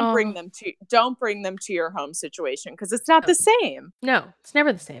 Don't bring them to your home situation because it's not the same. No, it's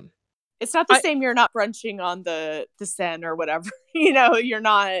never the same. It's not the same. You're not brunching on the Seine or whatever. You're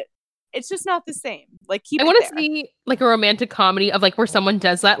not. It's just not the same. Like, keep. I want to see like a romantic comedy of like where someone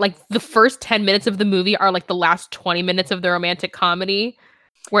does that. Like the first 10 minutes of the movie are like the last 20 minutes of the romantic comedy.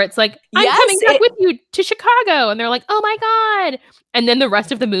 Where it's like, I'm coming back with you to Chicago. And they're like, oh my God. And then the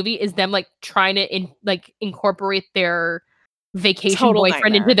rest of the movie is them like trying to incorporate their vacation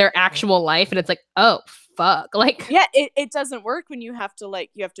boyfriend into their actual life. And it's like, oh, fuck. Like, yeah, it doesn't work when you have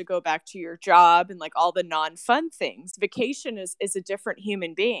to go back to your job and like all the non-fun things. Vacation is a different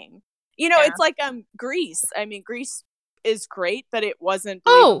human being. It's like Greece. I mean, Greece is great, but it wasn't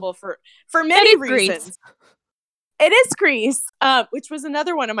believable for many reasons. Greece. It is Grease, which was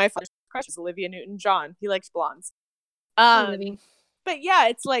another one of my father's crushes, Olivia Newton-John. He likes blondes. But yeah,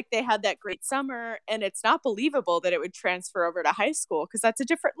 it's like they had that great summer, and it's not believable that it would transfer over to high school because that's a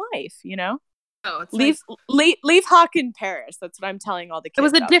different life, Oh, it's leave Hawk in Paris. That's what I'm telling all the kids. It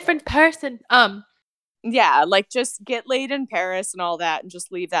was a different person. Yeah, like just get laid in Paris and all that, and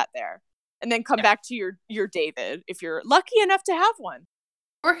just leave that there, and then come back to your David if you're lucky enough to have one.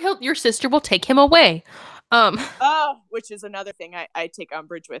 Or your sister will take him away. Which is another thing I take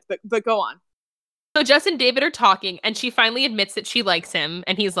umbrage with, but go on. So Jess and David are talking, and she finally admits that she likes him,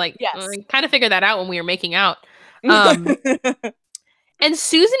 and he's like, yes. I kind of figured that out when we were making out. And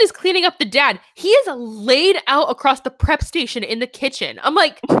Susan is cleaning up the dad. He is laid out across the prep station in the kitchen. I'm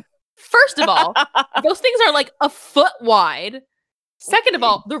like, first of all, those things are like a foot wide. Second of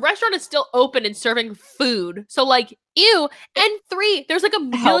all, the restaurant is still open and serving food. So like, ew. And 3, there's like a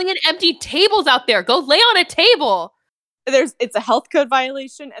million empty tables out there. Go lay on a table. It's a health code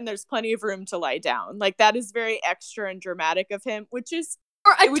violation, and there's plenty of room to lie down. Like, that is very extra and dramatic of him, which is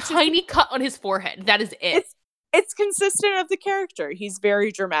tiny cut on his forehead. That is it. It's consistent of the character. He's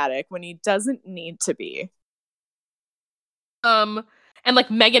very dramatic when he doesn't need to be. And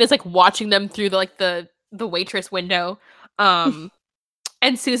like Megan is like watching them through the waitress window.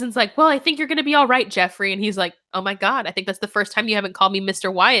 And Susan's like, well, I think you're gonna be all right, Jeffrey. And he's like, oh my God, I think that's the first time you haven't called me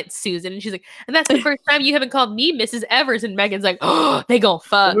Mr. Wyatt, Susan. And she's like, and that's the first time you haven't called me Mrs. Evers. And Megan's like, oh, they gon'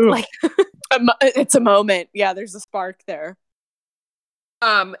 fuck. Like, it's a moment. Yeah, there's a spark there.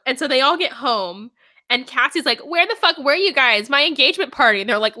 And so they all get home, and Cassie's like, where the fuck were you guys? My engagement party. And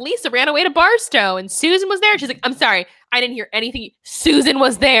they're like, Lisa ran away to Barstow, and Susan was there. She's like, I'm sorry, I didn't hear anything. Susan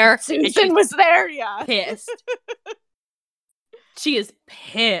was there. Susan was there, yeah. Pissed. She is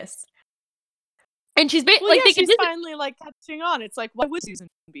pissed. And she's she's finally like catching on. It's like, why would Susan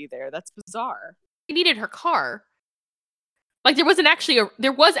be there? That's bizarre. She needed her car. Like, there was actually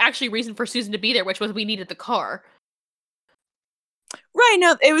a reason for Susan to be there, which was we needed the car. Right,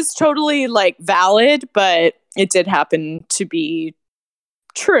 no, it was totally like valid, but it did happen to be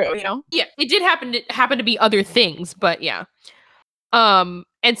true, you know? Yeah, it did happen to be other things, but yeah. And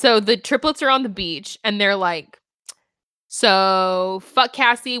so the triplets are on the beach, and they're like, so fuck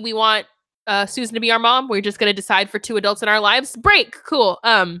Cassie, we want Susan to be our mom. We're just gonna decide for 2 adults in our lives. Break, cool.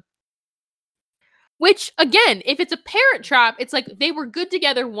 Which again, if it's a parent trap, it's like they were good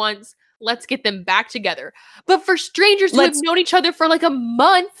together once. Let's get them back together. But for strangers who have known each other for like a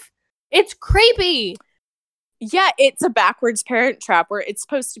month, it's creepy. Yeah, it's a backwards parent trap where it's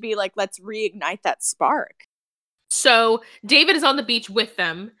supposed to be like, let's reignite that spark. So David is on the beach with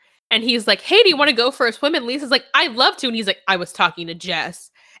them, and he's like, hey, do you want to go for a swim? And Lisa's like, I'd love to. And he's like, I was talking to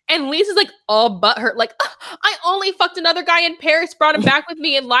Jess. And Lisa's like all butthurt, like, I only fucked another guy in Paris, brought him back with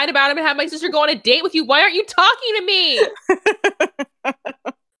me, and lied about him, and had my sister go on a date with you. Why aren't you talking to me?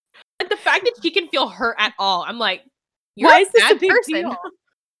 Like, the fact that she can feel hurt at all, I'm like, why is this a big deal?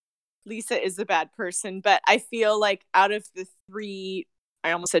 Lisa is a bad person, but I feel like out of the 3,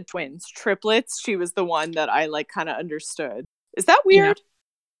 I almost said twins, triplets, she was the one that I like kind of understood. Is that weird?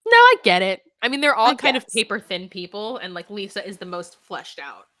 Yeah. No, I get it. I mean, they're all kind of paper thin people, and like Lisa is the most fleshed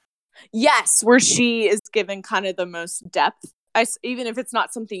out. Yes, where she is given kind of the most depth. Even if it's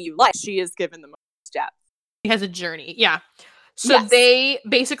not something you like, she is given the most depth. She has a journey, yeah. So they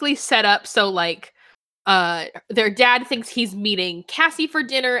basically set up so like their dad thinks he's meeting Cassie for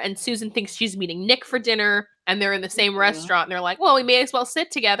dinner, and Susan thinks she's meeting Nick for dinner, and they're in the same restaurant, and they're like, well, we may as well sit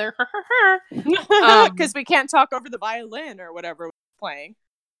together. Because we can't talk over the violin or whatever we're playing.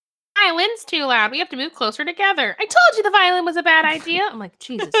 Violin's too loud. We have to move closer together. I told you the violin was a bad idea. I'm like,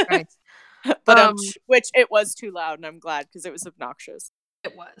 Jesus Christ. But which it was too loud, and I'm glad because it was obnoxious.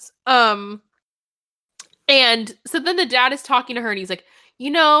 It was. And so then the dad is talking to her, and he's like, you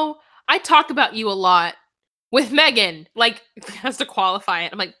know, I talk about you a lot with Megan. Like, has to qualify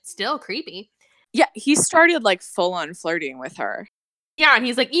it. I'm like, still creepy. Yeah, he started like full on flirting with her. Yeah, and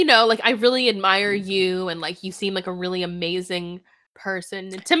he's like, you know, like, I really admire you, and like, you seem like a really amazing person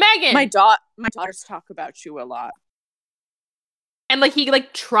to Megan. My daughters talk about you a lot. And like, he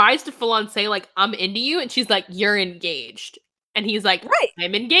like tries to full on say like, I'm into you, and she's like, you're engaged. And he's like, right,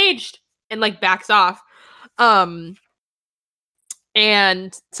 I'm engaged, and like backs off.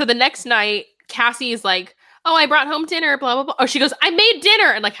 And so the next night, Cassie is like, oh, I brought home dinner, blah, blah, blah. Oh, she goes, I made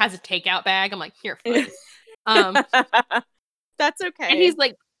dinner, and like has a takeout bag. I'm like, here, fine. That's okay. And he's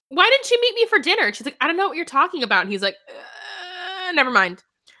like, why didn't you meet me for dinner? And she's like, I don't know what you're talking about. And he's like, never mind.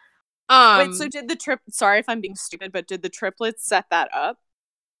 Wait, so did sorry if I'm being stupid, but did the triplets set that up?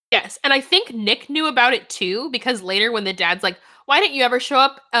 Yes. And I think Nick knew about it too, because later when the dad's like, why didn't you ever show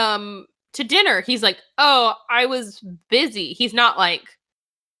up to dinner? He's like, oh, I was busy. He's not like,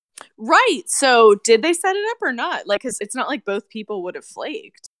 right. So did they set it up or not? Like, because it's not like both people would have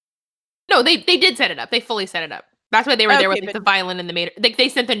flaked. No, they did set it up. They fully set it up. That's why they were there with like, the violin and the mater. They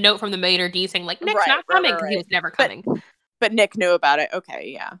sent a note from the maitre d' saying like, Nick's not coming because he was never coming. But Nick knew about it.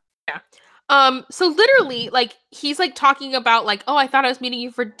 Okay, yeah. Yeah. So literally, like, he's like talking about like, oh, I thought I was meeting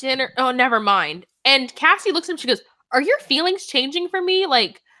you for dinner. Oh, never mind. And Cassie looks at him. She goes, are your feelings changing for me?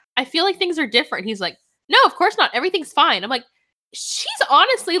 Like, I feel like things are different. He's like, no, of course not. Everything's fine. I'm like, she's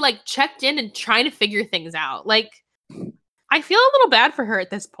honestly like checked in and trying to figure things out. Like, I feel a little bad for her at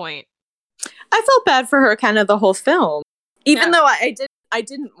this point. I felt bad for her kind of the whole film. Even though I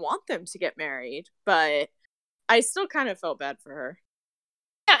didn't want them to get married, but I still kind of felt bad for her.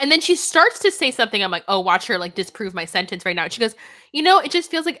 Yeah, and then she starts to say something. I'm like, oh, watch her like disprove my sentence right now. And she goes, it just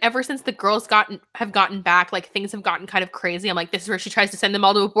feels like ever since the girls have gotten back, like things have gotten kind of crazy. I'm like, this is where she tries to send them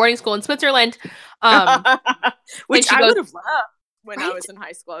all to a boarding school in Switzerland. Which I would have loved when I was in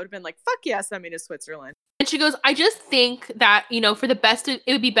high school. I would have been like, fuck yeah, send me to Switzerland. And she goes, I just think that, for the best, it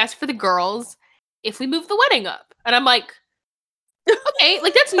would be best for the girls if we move the wedding up. And I'm like, okay,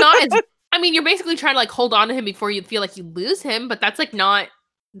 like that's not as, you're basically trying to like hold on to him before you feel like you lose him, but that's like not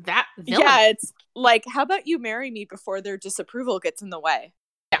that villain. Yeah, it's like, how about you marry me before their disapproval gets in the way?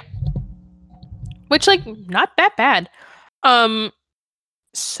 Yeah. Which, like, not that bad.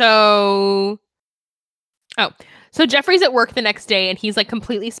 So Jeffrey's at work the next day and he's like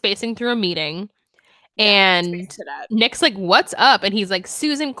completely spacing through a meeting. And Nick's like, what's up? And he's like,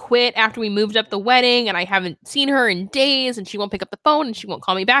 Susan quit after we moved up the wedding and I haven't seen her in days and she won't pick up the phone and she won't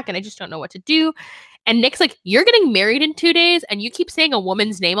call me back and I just don't know what to do. And Nick's like, you're getting married in 2 days and you keep saying a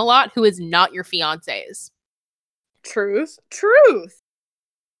woman's name a lot who is not your fiance's. Truth.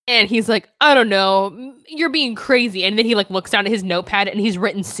 And he's like, I don't know, you're being crazy. And then he like looks down at his notepad and he's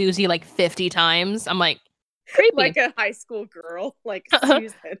written Susie like 50 times. I'm like, creepy. Like a high school girl, like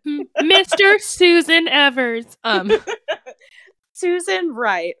Susan. Mr. Susan Evers. Susan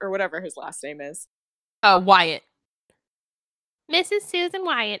Wright, or whatever his last name is. Wyatt. Mrs. Susan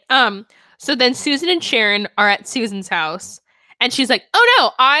Wyatt. So then Susan and Sharon are at Susan's house. And she's like, oh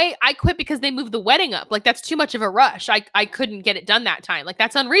no, I quit because they moved the wedding up. Like, that's too much of a rush. I couldn't get it done that time. Like,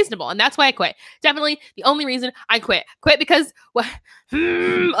 that's unreasonable. And that's why I quit. Definitely the only reason I quit. Quit because,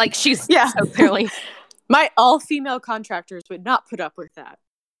 like, she's so clearly. My all-female contractors would not put up with that.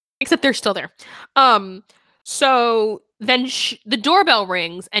 Except they're still there. So then the doorbell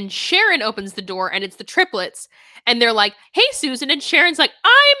rings and Sharon opens the door and it's the triplets. And they're like, hey, Susan. And Sharon's like,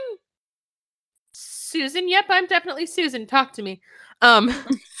 I'm Susan. Yep, I'm definitely Susan. Talk to me.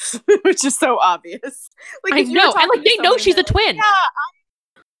 Which is so obvious. Like, I know. And like, they know she's a twin.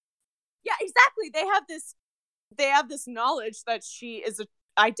 Yeah, exactly. They have this knowledge that she is an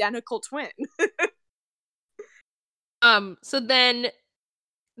identical twin. So then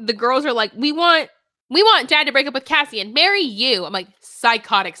the girls are like, we want Dad to break up with Cassie and marry you. I'm like,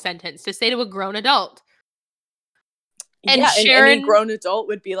 psychotic sentence to say to a grown adult. And Sharon, any grown adult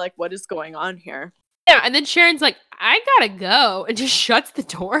would be like, what is going on here? Yeah, and then Sharon's like, I gotta go, and just shuts the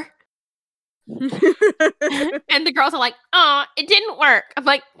door. And the girls are like, it didn't work. I'm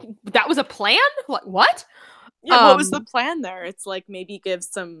like, that was a plan? Like, what? Yeah, what was the plan there? It's like, maybe give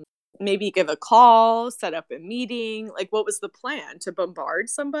a call, set up a meeting. Like, what was the plan? To bombard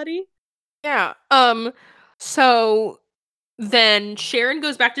somebody? Yeah. So then Sharon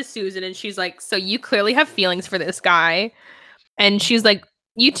goes back to Susan and she's like, so you clearly have feelings for this guy. And she's like,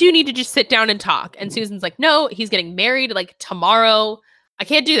 you two need to just sit down and talk. And Susan's like, no, he's getting married like tomorrow. I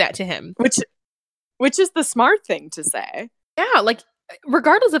can't do that to him. Which is the smart thing to say. Yeah, like,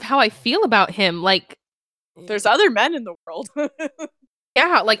 regardless of how I feel about him, like, there's other men in the world.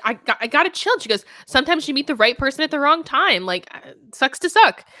 Yeah, like, I gotta chill. She goes, sometimes you meet the right person at the wrong time. Like, sucks to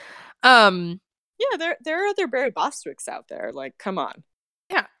suck. Yeah, there are other Barry Bostwicks out there. Like, come on.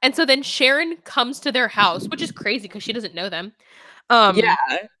 Yeah, and so then Sharon comes to their house, which is crazy because she doesn't know them. Yeah,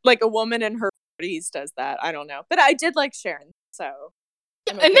 like a woman in her 40s does that. I don't know. But I did like Sharon, so.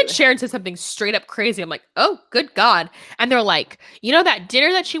 Yeah, and then Sharon says something straight up crazy. I'm like, oh, good God. And they're like, that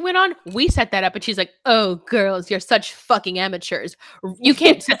dinner that she went on? We set that up. And she's like, oh, girls, you're such fucking amateurs. You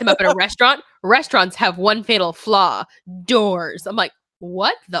can't set them up at a restaurant. Restaurants have one fatal flaw: doors. I'm like,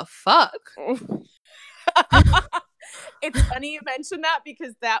 what the fuck? It's funny you mentioned that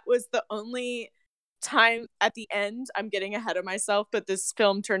because that was the only time at the end, I'm getting ahead of myself, but this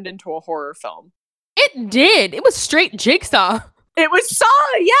film turned into a horror film. It did. It was straight Jigsaw. It was Saw,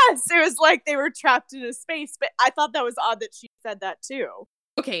 yes. It was like they were trapped in a space, but I thought that was odd that she said that too.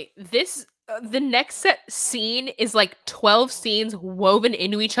 Okay, the next scene is like 12 scenes woven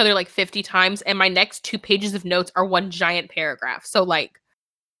into each other like 50 times, and my next 2 pages of notes are one giant paragraph. So like,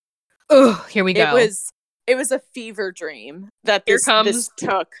 here we go. It was a fever dream that this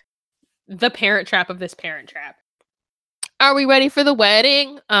took. The parent trap of this parent trap. Are we ready for the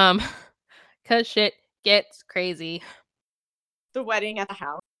wedding? Cause shit gets crazy. The wedding at the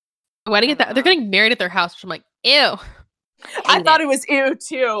house. They're getting married at their house, which I'm like, ew. I thought it was ew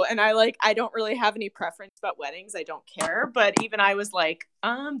too, and I don't really have any preference about weddings. I don't care, but even I was like,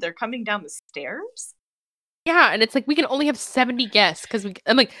 they're coming down the stairs. Yeah, and it's like we can only have 70 guests because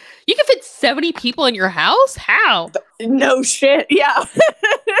I'm like, you can fit 70 people in your house? How? No shit. Yeah.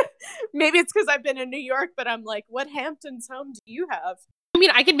 Maybe it's because I've been in New York, but I'm like, what Hamptons home do you have? I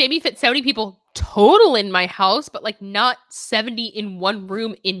mean, I can maybe fit 70 people total in my house, but like not 70 in one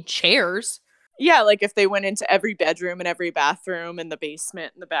room in chairs. Yeah, like if they went into every bedroom and every bathroom and the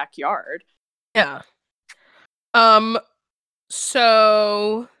basement and the backyard. Yeah.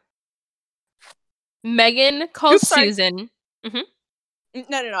 So Megan calls Susan.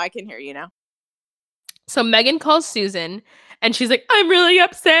 No, I can hear you now. So Megan calls Susan and she's like, I'm really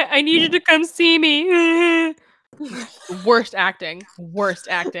upset. I need you to come see me. Worst acting.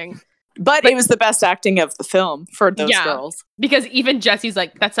 But it was the best acting of the film for those girls. Because even Jesse's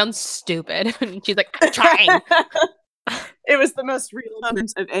like, that sounds stupid. And she's like, I'm trying. It was the most real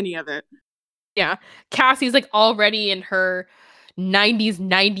moment of any of it. Yeah. Cassie's like already in her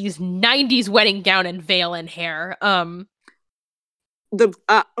 90s wedding gown and veil and hair. Oh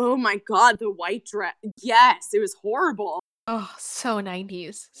my God, the white dress. Yes, it was horrible. Oh, so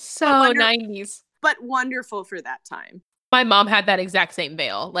 90s. So 90s. But wonderful for that time. My mom had that exact same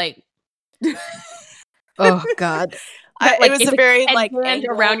veil. Like, oh God. It was a very like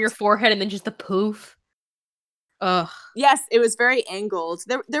angled around your forehead and then just the poof. Ugh. Yes, it was very angled.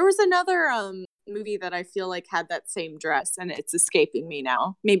 There was another movie that I feel like had that same dress and it's escaping me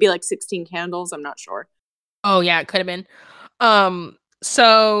now. Maybe like 16 Candles, I'm not sure. Oh yeah, it could have been.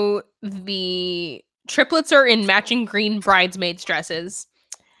 So the triplets are in matching green bridesmaids dresses.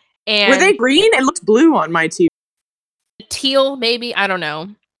 And were they green? It looked blue on my TV. Teal, maybe? I don't know.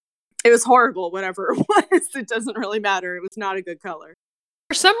 It was horrible, whatever it was. It doesn't really matter. It was not a good color.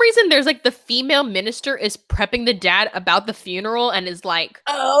 For some reason, there's like the female minister is prepping the dad about the funeral and is like,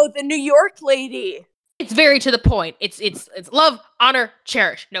 oh, the New York lady. It's very to the point. It's love, honor,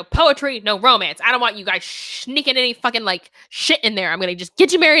 cherish. No poetry, no romance. I don't want you guys sneaking any fucking like shit in there. I'm gonna just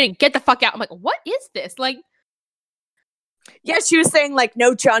get you married and get the fuck out. I'm like, what is this? Like, yeah, she was saying like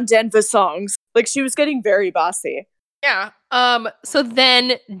no John Denver songs. Like she was getting very bossy. Yeah. So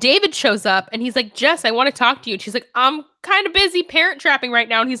then David shows up and he's like, Jess, I want to talk to you. And she's like, I'm kind of busy parent trapping right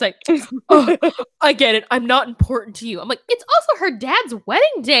now. And he's like, oh, I get it. I'm not important to you. I'm like, it's also her dad's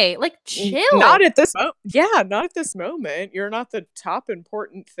wedding day. Like, chill. Not at this moment. Yeah, not at this moment. You're not the top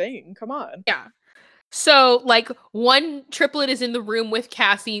important thing. Come on. Yeah. So, like, one triplet is in the room with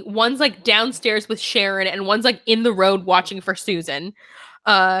Cassie, one's, like, downstairs with Sharon, and one's, like, in the road watching for Susan.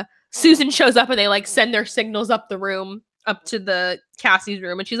 Susan shows up, and they, like, send their signals up the room, up to the Cassie's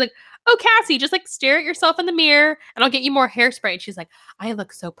room, and she's like, oh, Cassie, just, like, stare at yourself in the mirror, and I'll get you more hairspray. And she's like, I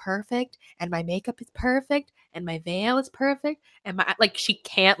look so perfect, and my makeup is perfect, and my veil is perfect, and my, like, she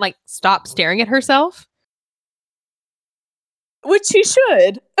can't, like, stop staring at herself. Which she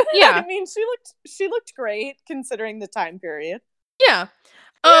should. Yeah. I mean, she looked great considering the time period. Yeah.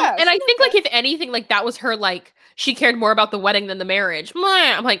 And I think, like, if anything, like, that was her, like, she cared more about the wedding than the marriage.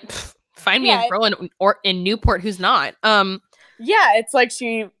 I'm like, find me a girl in Newport who's not. Yeah, it's like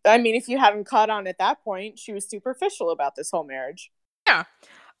if you haven't caught on at that point, she was superficial about this whole marriage. Yeah.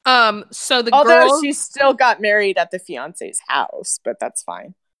 So Although she still got married at the fiance's house, but that's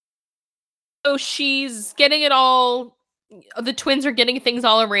fine. So she's getting it all. The twins are getting things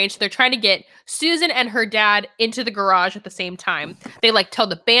all arranged. They're trying to get Susan and her dad into the garage at the same time. They like tell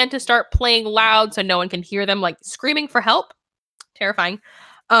the band to start playing loud so no one can hear them like screaming for help. Terrifying.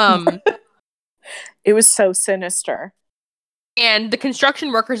 It was so sinister. And the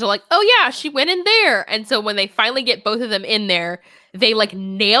construction workers are like, oh yeah, she went in there. And so when they finally get both of them in there, they like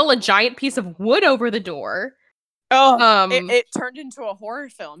nail a giant piece of wood over the door. Oh, it turned into a horror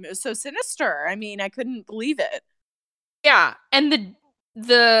film. It was so sinister. I mean, I couldn't believe it. Yeah, and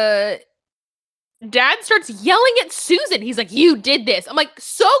the dad starts yelling at Susan. He's like, you did this. I'm like,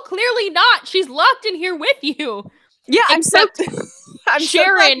 so clearly not. She's locked in here with you. Yeah,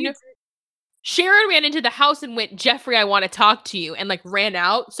 Sharon ran into the house and went, Jeffrey, I want to talk to you, and like ran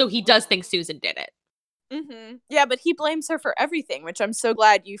out. So he does think Susan did it. Mm-hmm. Yeah, but he blames her for everything, which I'm so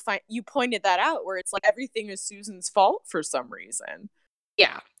glad you pointed that out, where it's like everything is Susan's fault for some reason.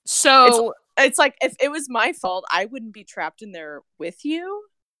 Yeah. So it's like if it was my fault, I wouldn't be trapped in there with you.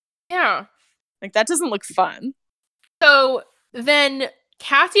 Yeah. Like that doesn't look fun. So then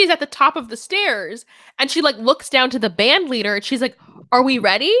Cassie is at the top of the stairs and she like looks down to the band leader and she's like, are we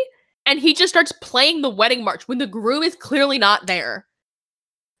ready? And he just starts playing the wedding march when the groom is clearly not there.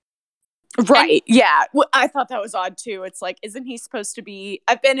 Right. Yeah. Well, I thought that was odd too. It's like, isn't he supposed to be,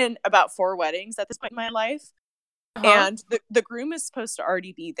 I've been in about 4 weddings at this point in my life. And the groom is supposed to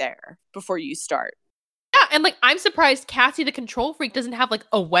already be there before you start. Yeah, and like I'm surprised Cassie the control freak doesn't have like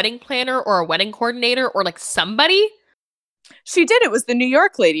a wedding planner or a wedding coordinator or like somebody. She did. It was the New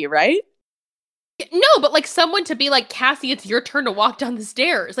York lady, right? No, but like someone to be like, Cassie, it's your turn to walk down the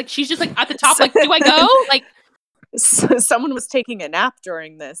stairs. Like she's just like at the top, like, do I go? Like someone was taking a nap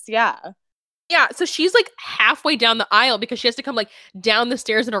during this. Yeah. Yeah, so she's like halfway down the aisle because she has to come like down the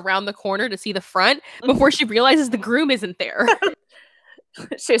stairs and around the corner to see the front before she realizes the groom isn't there.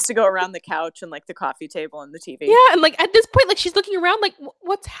 She has to go around the couch and like the coffee table and the TV. Yeah, and like at this point, like she's looking around like,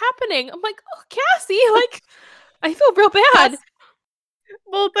 what's happening? I'm like, oh, Cassie, like I feel real bad.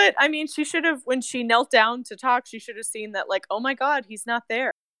 Well, but I mean, she should have, when she knelt down to talk, she should have seen that like, oh my God, he's not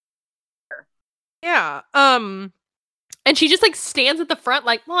there. Yeah. And she just like stands at the front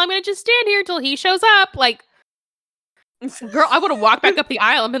like, well, I'm gonna just stand here till he shows up. Like, girl, I would have walked back up the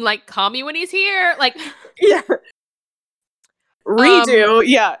aisle and been like, call me when he's here. Like, yeah. Redo.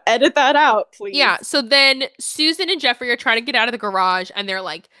 Yeah. Edit that out, please. Yeah. So then Susan and Jeffrey are trying to get out of the garage and they're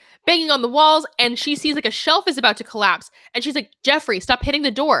like banging on the walls and she sees like a shelf is about to collapse. And she's like, Jeffrey, stop hitting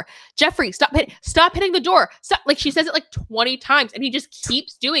the door. Jeffrey, stop hitting the door. Stop. Like she says it like 20 times and he just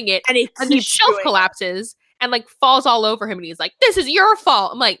keeps doing it. And the shelf collapses and like falls all over him. And he's like, this is your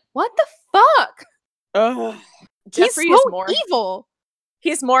fault. I'm like, what the fuck? Jeffrey he's so is more evil.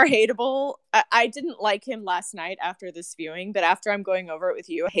 He's more hateable. I didn't like him last night after this viewing, but after I'm going over it with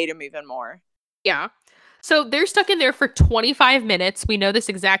you, I hate him even more. Yeah. So they're stuck in there for 25 minutes. We know this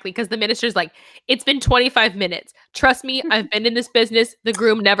exactly because the minister's like, it's been 25 minutes. Trust me, I've been in this business. The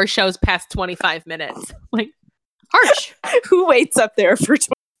groom never shows past 25 minutes. Like, harsh. Who waits up there for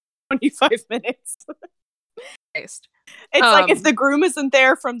 25 minutes? It's like if the groom isn't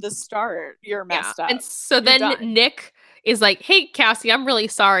there from the start, you're messed up. And so then Nick is like, hey, Cassie, I'm really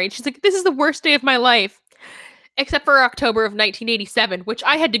sorry. And she's like, this is the worst day of my life. Except for October of 1987, which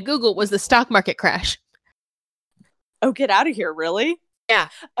I had to Google was the stock market crash. Oh, get out of here. Really? Yeah.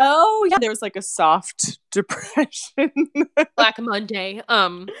 Oh, yeah. There was like a soft depression. Black Monday.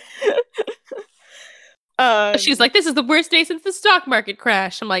 She's like, this is the worst day since the stock market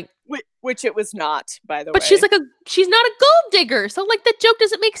crash. I'm like, which it was not, by the way. But she's like she's not a gold digger. So like that joke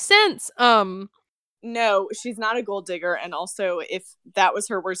doesn't make sense. No, she's not a gold digger. And also, if that was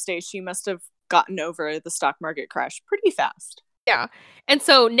her worst day, she must have gotten over the stock market crash pretty fast. Yeah. And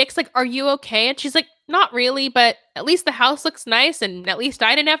so Nick's like, are you okay? And she's like, not really, but at least the house looks nice and at least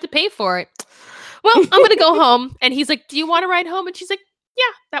I didn't have to pay for it. Well, I'm going to go home. And he's like, do you want to ride home? And she's like,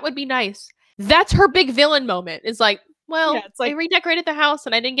 yeah, that would be nice. That's her big villain moment. It's like, well, it's like, I redecorated the house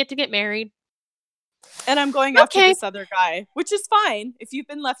and I didn't get to get married. And I'm going after this other guy, which is fine. If you've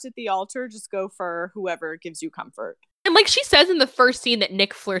been left at the altar, just go for whoever gives you comfort. And like she says in the first scene that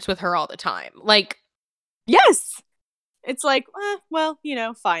Nick flirts with her all the time. Like, yes. It's like, well,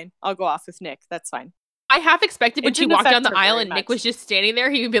 fine. I'll go off with Nick. That's fine. I half expected when she walked down the aisle and Nick was just standing there,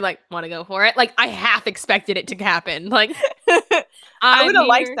 he would be like, want to go for it? Like, I half expected it to happen. Like, I would have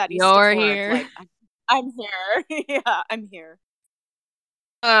liked that. You're here. Like, I'm here. Yeah, I'm here.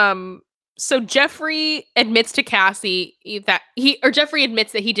 So Jeffrey admits to Cassie that Jeffrey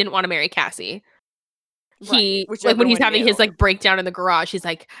admits that he didn't want to marry Cassie. He like when he's having his like breakdown in the garage, he's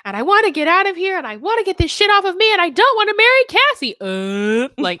like, and I want to get out of here and I want to get this shit off of me and I don't want to marry Cassie.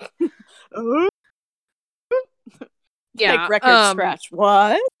 Like yeah, like record scratch.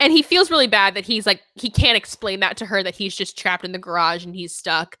 What? And he feels really bad that he's like he can't explain that to her that he's just trapped in the garage and he's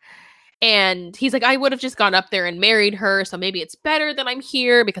stuck. And he's like, I would have just gone up there and married her, so maybe it's better that I'm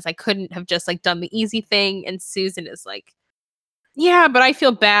here because I couldn't have just like done the easy thing. And Susan is like, yeah, but I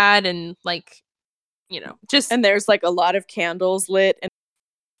feel bad and like, just and there's like a lot of candles lit in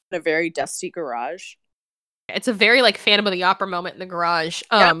a very dusty garage. It's a very like Phantom of the Opera moment in the garage.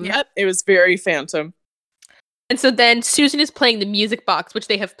 Yep, it was very Phantom. And so then Susan is playing the music box, which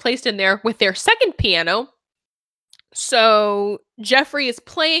they have placed in there with their second piano. So Jeffrey is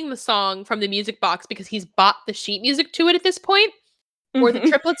playing the song from the music box because he's bought the sheet music to it at this point. Or the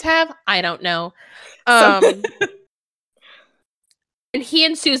triplets have. I don't know. And he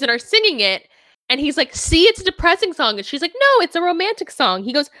and Susan are singing it. And he's like, see, it's a depressing song. And she's like, no, it's a romantic song.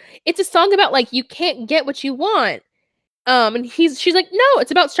 He goes, it's a song about like, you can't get what you want. And she's like, no,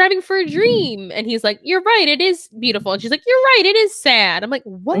 it's about striving for a dream. And he's like, you're right. It is beautiful. And she's like, you're right. It is sad. I'm like,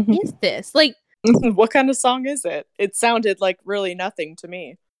 what is this? Like, what kind of song is it? It sounded like really nothing to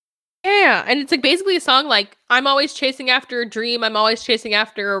me. Yeah. And it's like basically a song like, I'm always chasing after a dream. I'm always chasing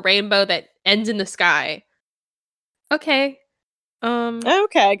after a rainbow that ends in the sky. Okay.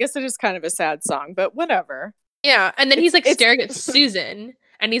 Okay, I guess it is kind of a sad song, but whatever. Yeah, and then he's like staring at Susan,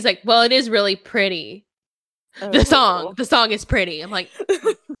 and he's like, "Well, it is really pretty. The song is pretty." I'm like,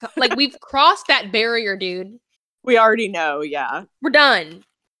 like we've crossed that barrier, dude. We already know, yeah. We're done.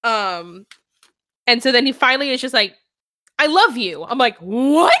 And so then he finally is just like, "I love you." I'm like,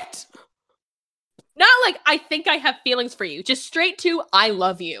 "What?" Not like, I think I have feelings for you. Just straight to, I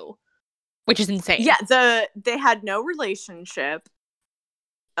love you. Which is insane. Yeah, they had no relationship.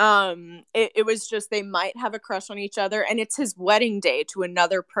 It was just they might have a crush on each other, and it's his wedding day to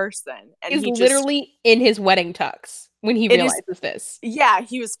another person. And he's literally in his wedding tux when he realizes this. Yeah,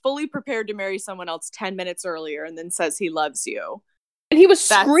 he was fully prepared to marry someone else 10 minutes earlier and then says he loves you. And he was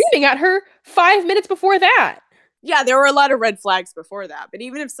screaming at her 5 minutes before that. Yeah, there were a lot of red flags before that. But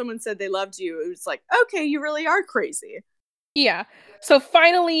even if someone said they loved you, it was like, okay, you really are crazy. Yeah. So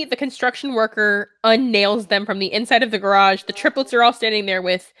finally, the construction worker unnails them from the inside of the garage. The triplets are all standing there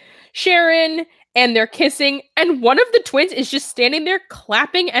with Sharon, and they're kissing. And one of the twins is just standing there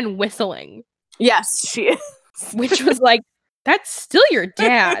clapping and whistling. Yes, she is. Which was like, that's still your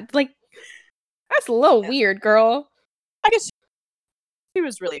dad. Like, that's a little weird, girl. I guess she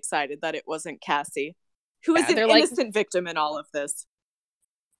was really excited that it wasn't Cassie, who is an innocent victim in all of this.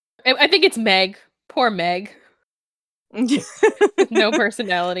 I think it's Meg. Poor Meg. No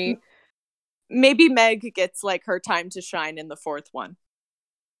personality. Maybe Meg gets like her time to shine in the fourth one.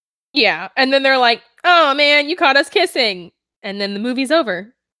 Yeah, and then they're like, oh man, you caught us kissing. And then the movie's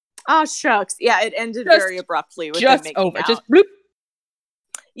over. Oh shucks. Yeah, it ended very abruptly with them making over. out. Just bloop.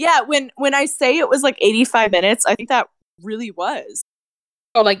 Yeah, when I say it was like 85 minutes, I think that really was.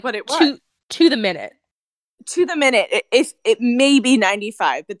 Oh, like what it was. To the minute. To the minute. It may be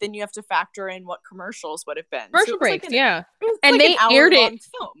 95, but then you have to factor in what commercials would have been. Commercial breaks, yeah. And like they aired it.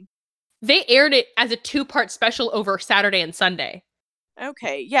 Film. They aired it as a 2-part special over Saturday and Sunday.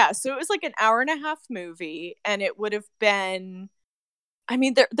 Okay, yeah. So it was like an hour and a half movie, and it would have been. I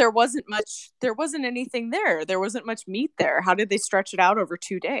mean, there wasn't anything there. There wasn't much meat there. How did they stretch it out over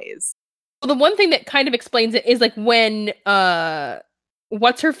 2 days? Well, the one thing that kind of explains it is like when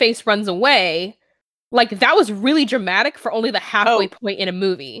what's her face runs away, like that was really dramatic for only the halfway point in a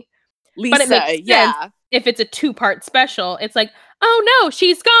movie. Lisa, but it makes sense if it's a 2-part special. It's like, oh no,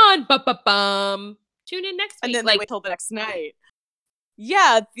 she's gone. Bum. Tune in next week. And then they wait till the next night.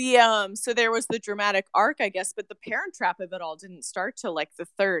 Yeah, so there was the dramatic arc, I guess, but the Parent Trap of it all didn't start till like the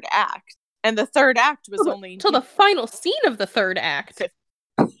third act. And the third act was only till the final scene of the third act.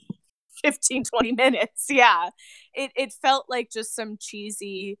 15, 20 minutes. Yeah. It felt like just some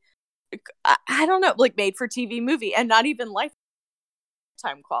cheesy, I don't know, like made for TV movie, and not even lifetime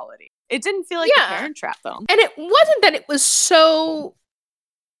quality. It didn't feel like a Parent Trap film. And it wasn't that it was so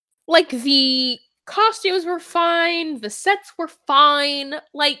like the costumes were fine, the sets were fine,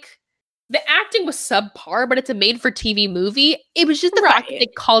 like the acting was subpar, but it's a made-for-TV movie. It was just the fact that they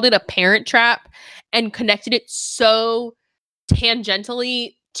called it a Parent Trap and connected it so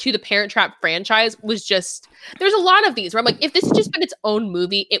tangentially to the Parent Trap franchise was just, there's a lot of these where I'm like, if this had just been its own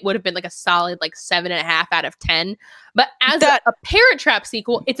movie, it would have been like a solid like 7.5 out of 10. But as a Parent Trap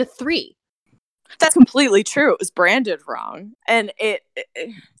sequel, it's a 3. That's completely true. It was branded wrong. And it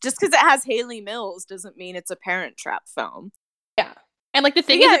just because it has Haley Mills doesn't mean it's a Parent Trap film. Yeah. And like the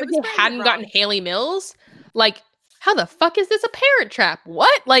thing is, if they hadn't gotten Haley Mills, like, how the fuck is this a Parent Trap?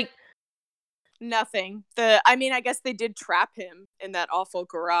 What? Like, nothing. I guess they did trap him in that awful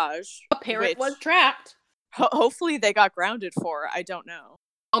garage. A parent was trapped. Hopefully they got grounded for. I don't know.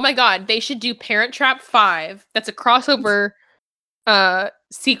 Oh my god, they should do Parent Trap 5. That's a crossover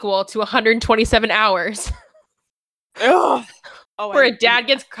sequel to 127 Hours. Ugh. Where a dad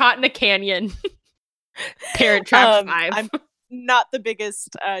gets caught in a canyon. Parent Trap 5. I'm not the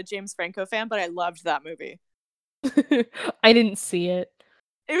biggest James Franco fan, but I loved that movie. I didn't see it.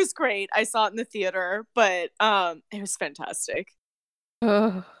 It was great. I saw it in the theater, but it was fantastic.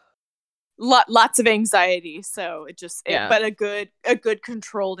 Lots of anxiety, so but a good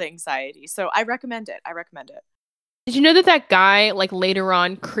controlled anxiety. So I recommend it. Did you know that guy, like, later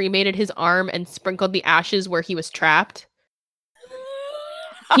on cremated his arm and sprinkled the ashes where he was trapped?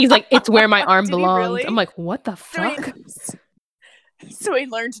 He's like, it's where my arm belongs. Really? I'm like, what the fuck? So he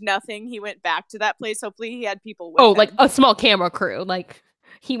learned nothing. He went back to that place. Hopefully he had people with him. Like a small camera crew. Like,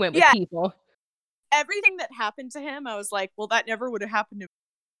 he went with people. Everything that happened to him, I was like, well, that never would have happened to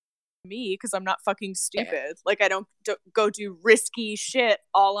me because I'm not fucking stupid. Yeah. Like, I don't go do risky shit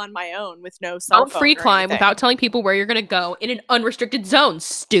all on my own with no cell phone. Don't free climb without telling people where you're gonna go in an unrestricted zone,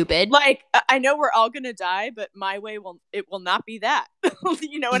 stupid. Like, I know we're all gonna die, but my way will not be that.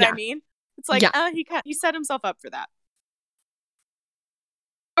 You know what I mean? It's like, he set himself up for that.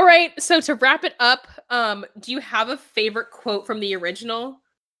 All right, so to wrap it up, do you have a favorite quote from the original?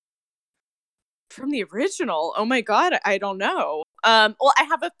 From the original? Oh my god, I don't know. Well, I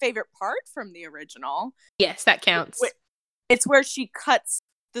have a favorite part from the original. Yes, that counts. It's where she cuts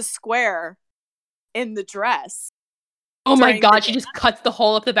the square in the dress. Oh my god, she just cuts the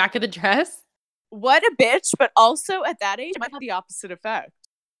hole up the back of the dress? what a bitch, but also at that age, it might have the opposite effect.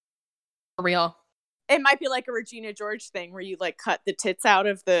 For real. It might be like a Regina George thing where you like cut the tits out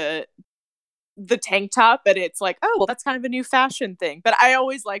of the tank top, but it's like, oh, well, that's kind of a new fashion thing. But I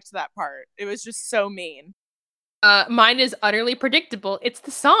always liked that part. It was just so mean. Mine is utterly predictable. It's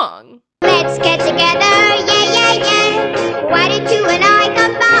the song. Let's get together, yeah, yeah, yeah. Why did you and I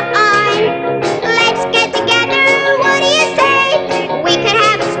combine? Let's get together, what do you say? We could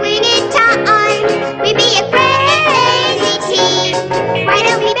have a swinging time. We'd be a crazy team. Why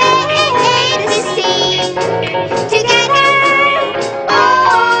don't we make this scene together?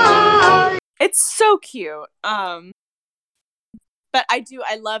 Oh. It's so cute. But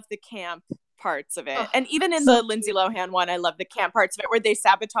I love the camp parts of it. And even in the Lindsay Lohan one, I love the camp parts of it where they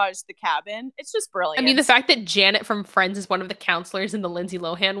sabotage the cabin. It's just brilliant. I mean, the fact that Janet from Friends is one of the counselors in the Lindsay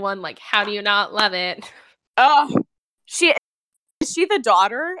Lohan one, like, how do you not love it? Oh, is she the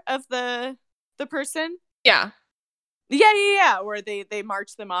daughter of the person? Yeah. Yeah. Where they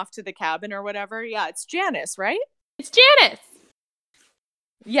march them off to the cabin or whatever. Yeah, it's Janice, right? It's Janice.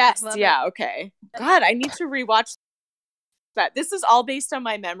 Yes. Yeah. Okay. God, I need to rewatch that. This is all based on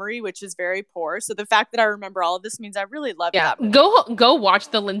my memory, which is very poor. So the fact that I remember all of this means I really love that movie. Go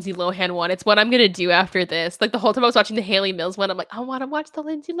watch the Lindsay Lohan one. It's what I'm gonna do after this. Like the whole time I was watching the Haley Mills one, I'm like, I want to watch the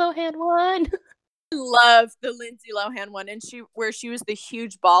Lindsay Lohan one. I love the Lindsay Lohan one, and she was the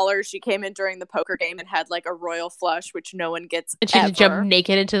huge baller. She came in during the poker game and had like a royal flush, which no one gets. And she just jumped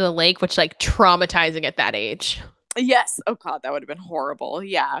naked into the lake, which like traumatizing at that age. Yes. Oh God, that would have been horrible.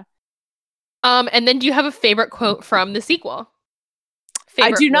 Yeah. And then do you have a favorite quote from the sequel?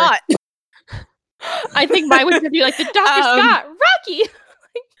 I do not. I think mine would be like the Dr. Scott, Rocky.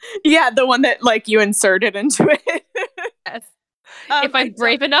 Yeah, the one that like you inserted into it. Yes. If I'm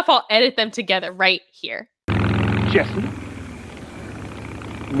brave enough, I'll edit them together right here. Jesse?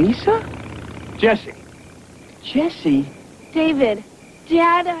 Lisa? Jesse? Jesse? David.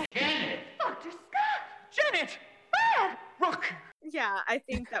 Dad. Janet! Dr. Scott! Janet! Dad! Rook! Yeah, I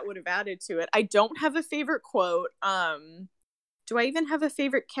think that would have added to it. I don't have a favorite quote. Do I even have a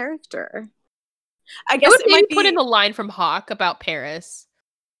favorite character? I guess it might put in the line from Hawk about Paris.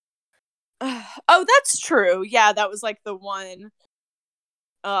 Oh, that's true. Yeah, that was like the one.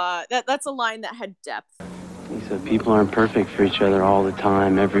 That's a line that had depth. Lisa, people aren't perfect for each other all the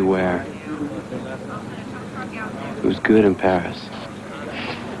time, everywhere. It was good in Paris.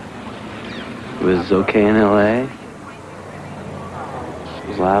 It was okay in LA. It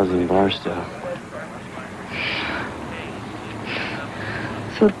was lousy in Barstow.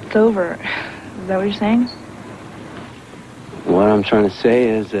 So it's over. Is that what you're saying? What I'm trying to say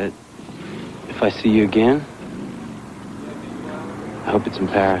is that if I see you again, I hope it's in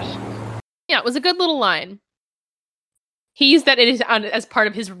Paris. Yeah, it was a good little line. He used that as part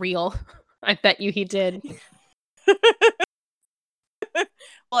of his reel. I bet you he did.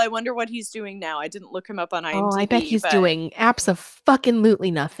 Well, I wonder what he's doing now. I didn't look him up on IMDb. Oh, I bet he's doing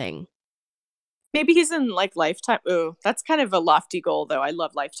abso-fucking-lutely nothing. Maybe he's in like Lifetime. Ooh, that's kind of a lofty goal, though. I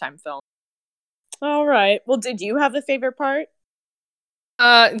love Lifetime film. All right. Well, did you have a favorite part?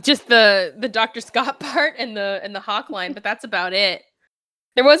 Just the Dr. Scott part and the Hawk line, but that's about it.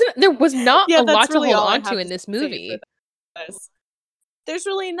 There was not a lot to hold on to in this movie. There's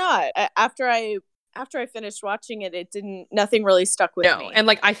really not. After I finished watching it, nothing really stuck with me. And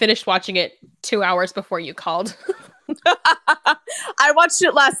like I finished watching it 2 hours before you called. I watched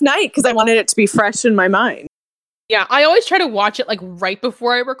it last night because I wanted it to be fresh in my mind. Yeah, I always try to watch it like right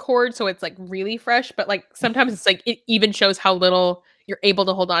before I record, so it's like really fresh. But like sometimes it's like it even shows how little you're able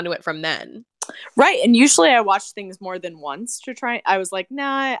to hold on to it from then. Right, and usually I watch things more than once to try. I was like,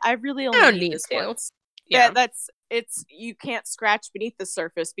 nah, I really only need this once. Yeah, it's you can't scratch beneath the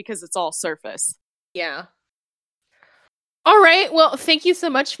surface because it's all surface. Yeah. All right. Well, thank you so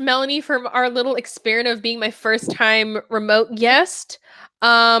much, Melanie, for our little experiment of being my first time remote guest.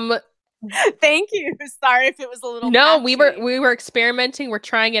 Thank you. Sorry if it was a little. No, patchy. we were experimenting. We're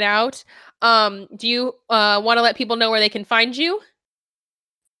trying it out. Do you want to let people know where they can find you?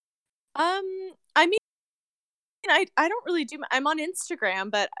 I mean, I don't really do. I'm on Instagram,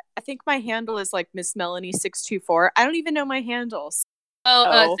 but I think my handle is like Miss Melanie 624. I don't even know my handles.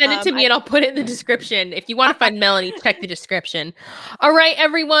 Oh, send it to me and I'll put it in the description. If you want to find Melanie, check the description. All right,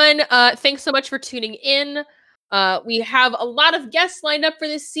 everyone. Thanks so much for tuning in. We have a lot of guests lined up for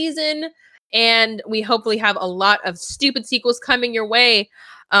this season, and we hopefully have a lot of stupid sequels coming your way.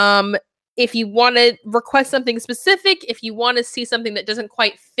 If you want to request something specific, if you want to see something that doesn't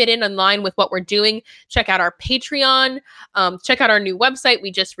quite fit in line with what we're doing, check out our Patreon. Check out our new website. We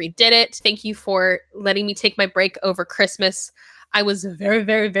just redid it. Thank you for letting me take my break over Christmas. I was very,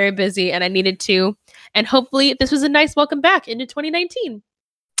 very, very busy and I needed to. And hopefully this was a nice welcome back into 2019.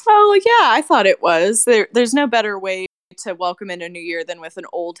 Oh, yeah, I thought it was. There's no better way to welcome in a new year than with an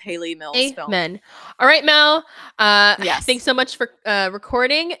old Haley Mills film. Amen. All right, Mel. Yes. Thanks so much for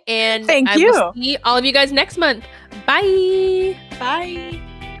recording. And Thank I you. will see all of you guys next month. Bye. Bye.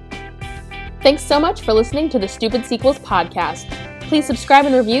 Thanks so much for listening to the Stupid Sequels podcast. Please subscribe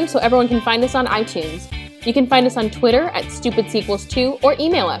and review so everyone can find us on iTunes. You can find us on Twitter at StupidSequels2 or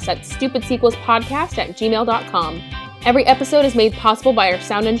email us at stupidsequelspodcast@gmail.com. Every episode is made possible by our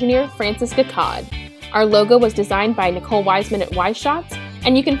sound engineer, Francis Gacod. Our logo was designed by Nicole Wiseman at Wise Shots,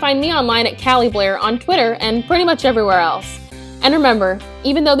 and you can find me online at Callie Blair on Twitter and pretty much everywhere else. And remember,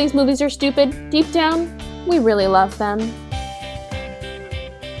 even though these movies are stupid, deep down, we really love them.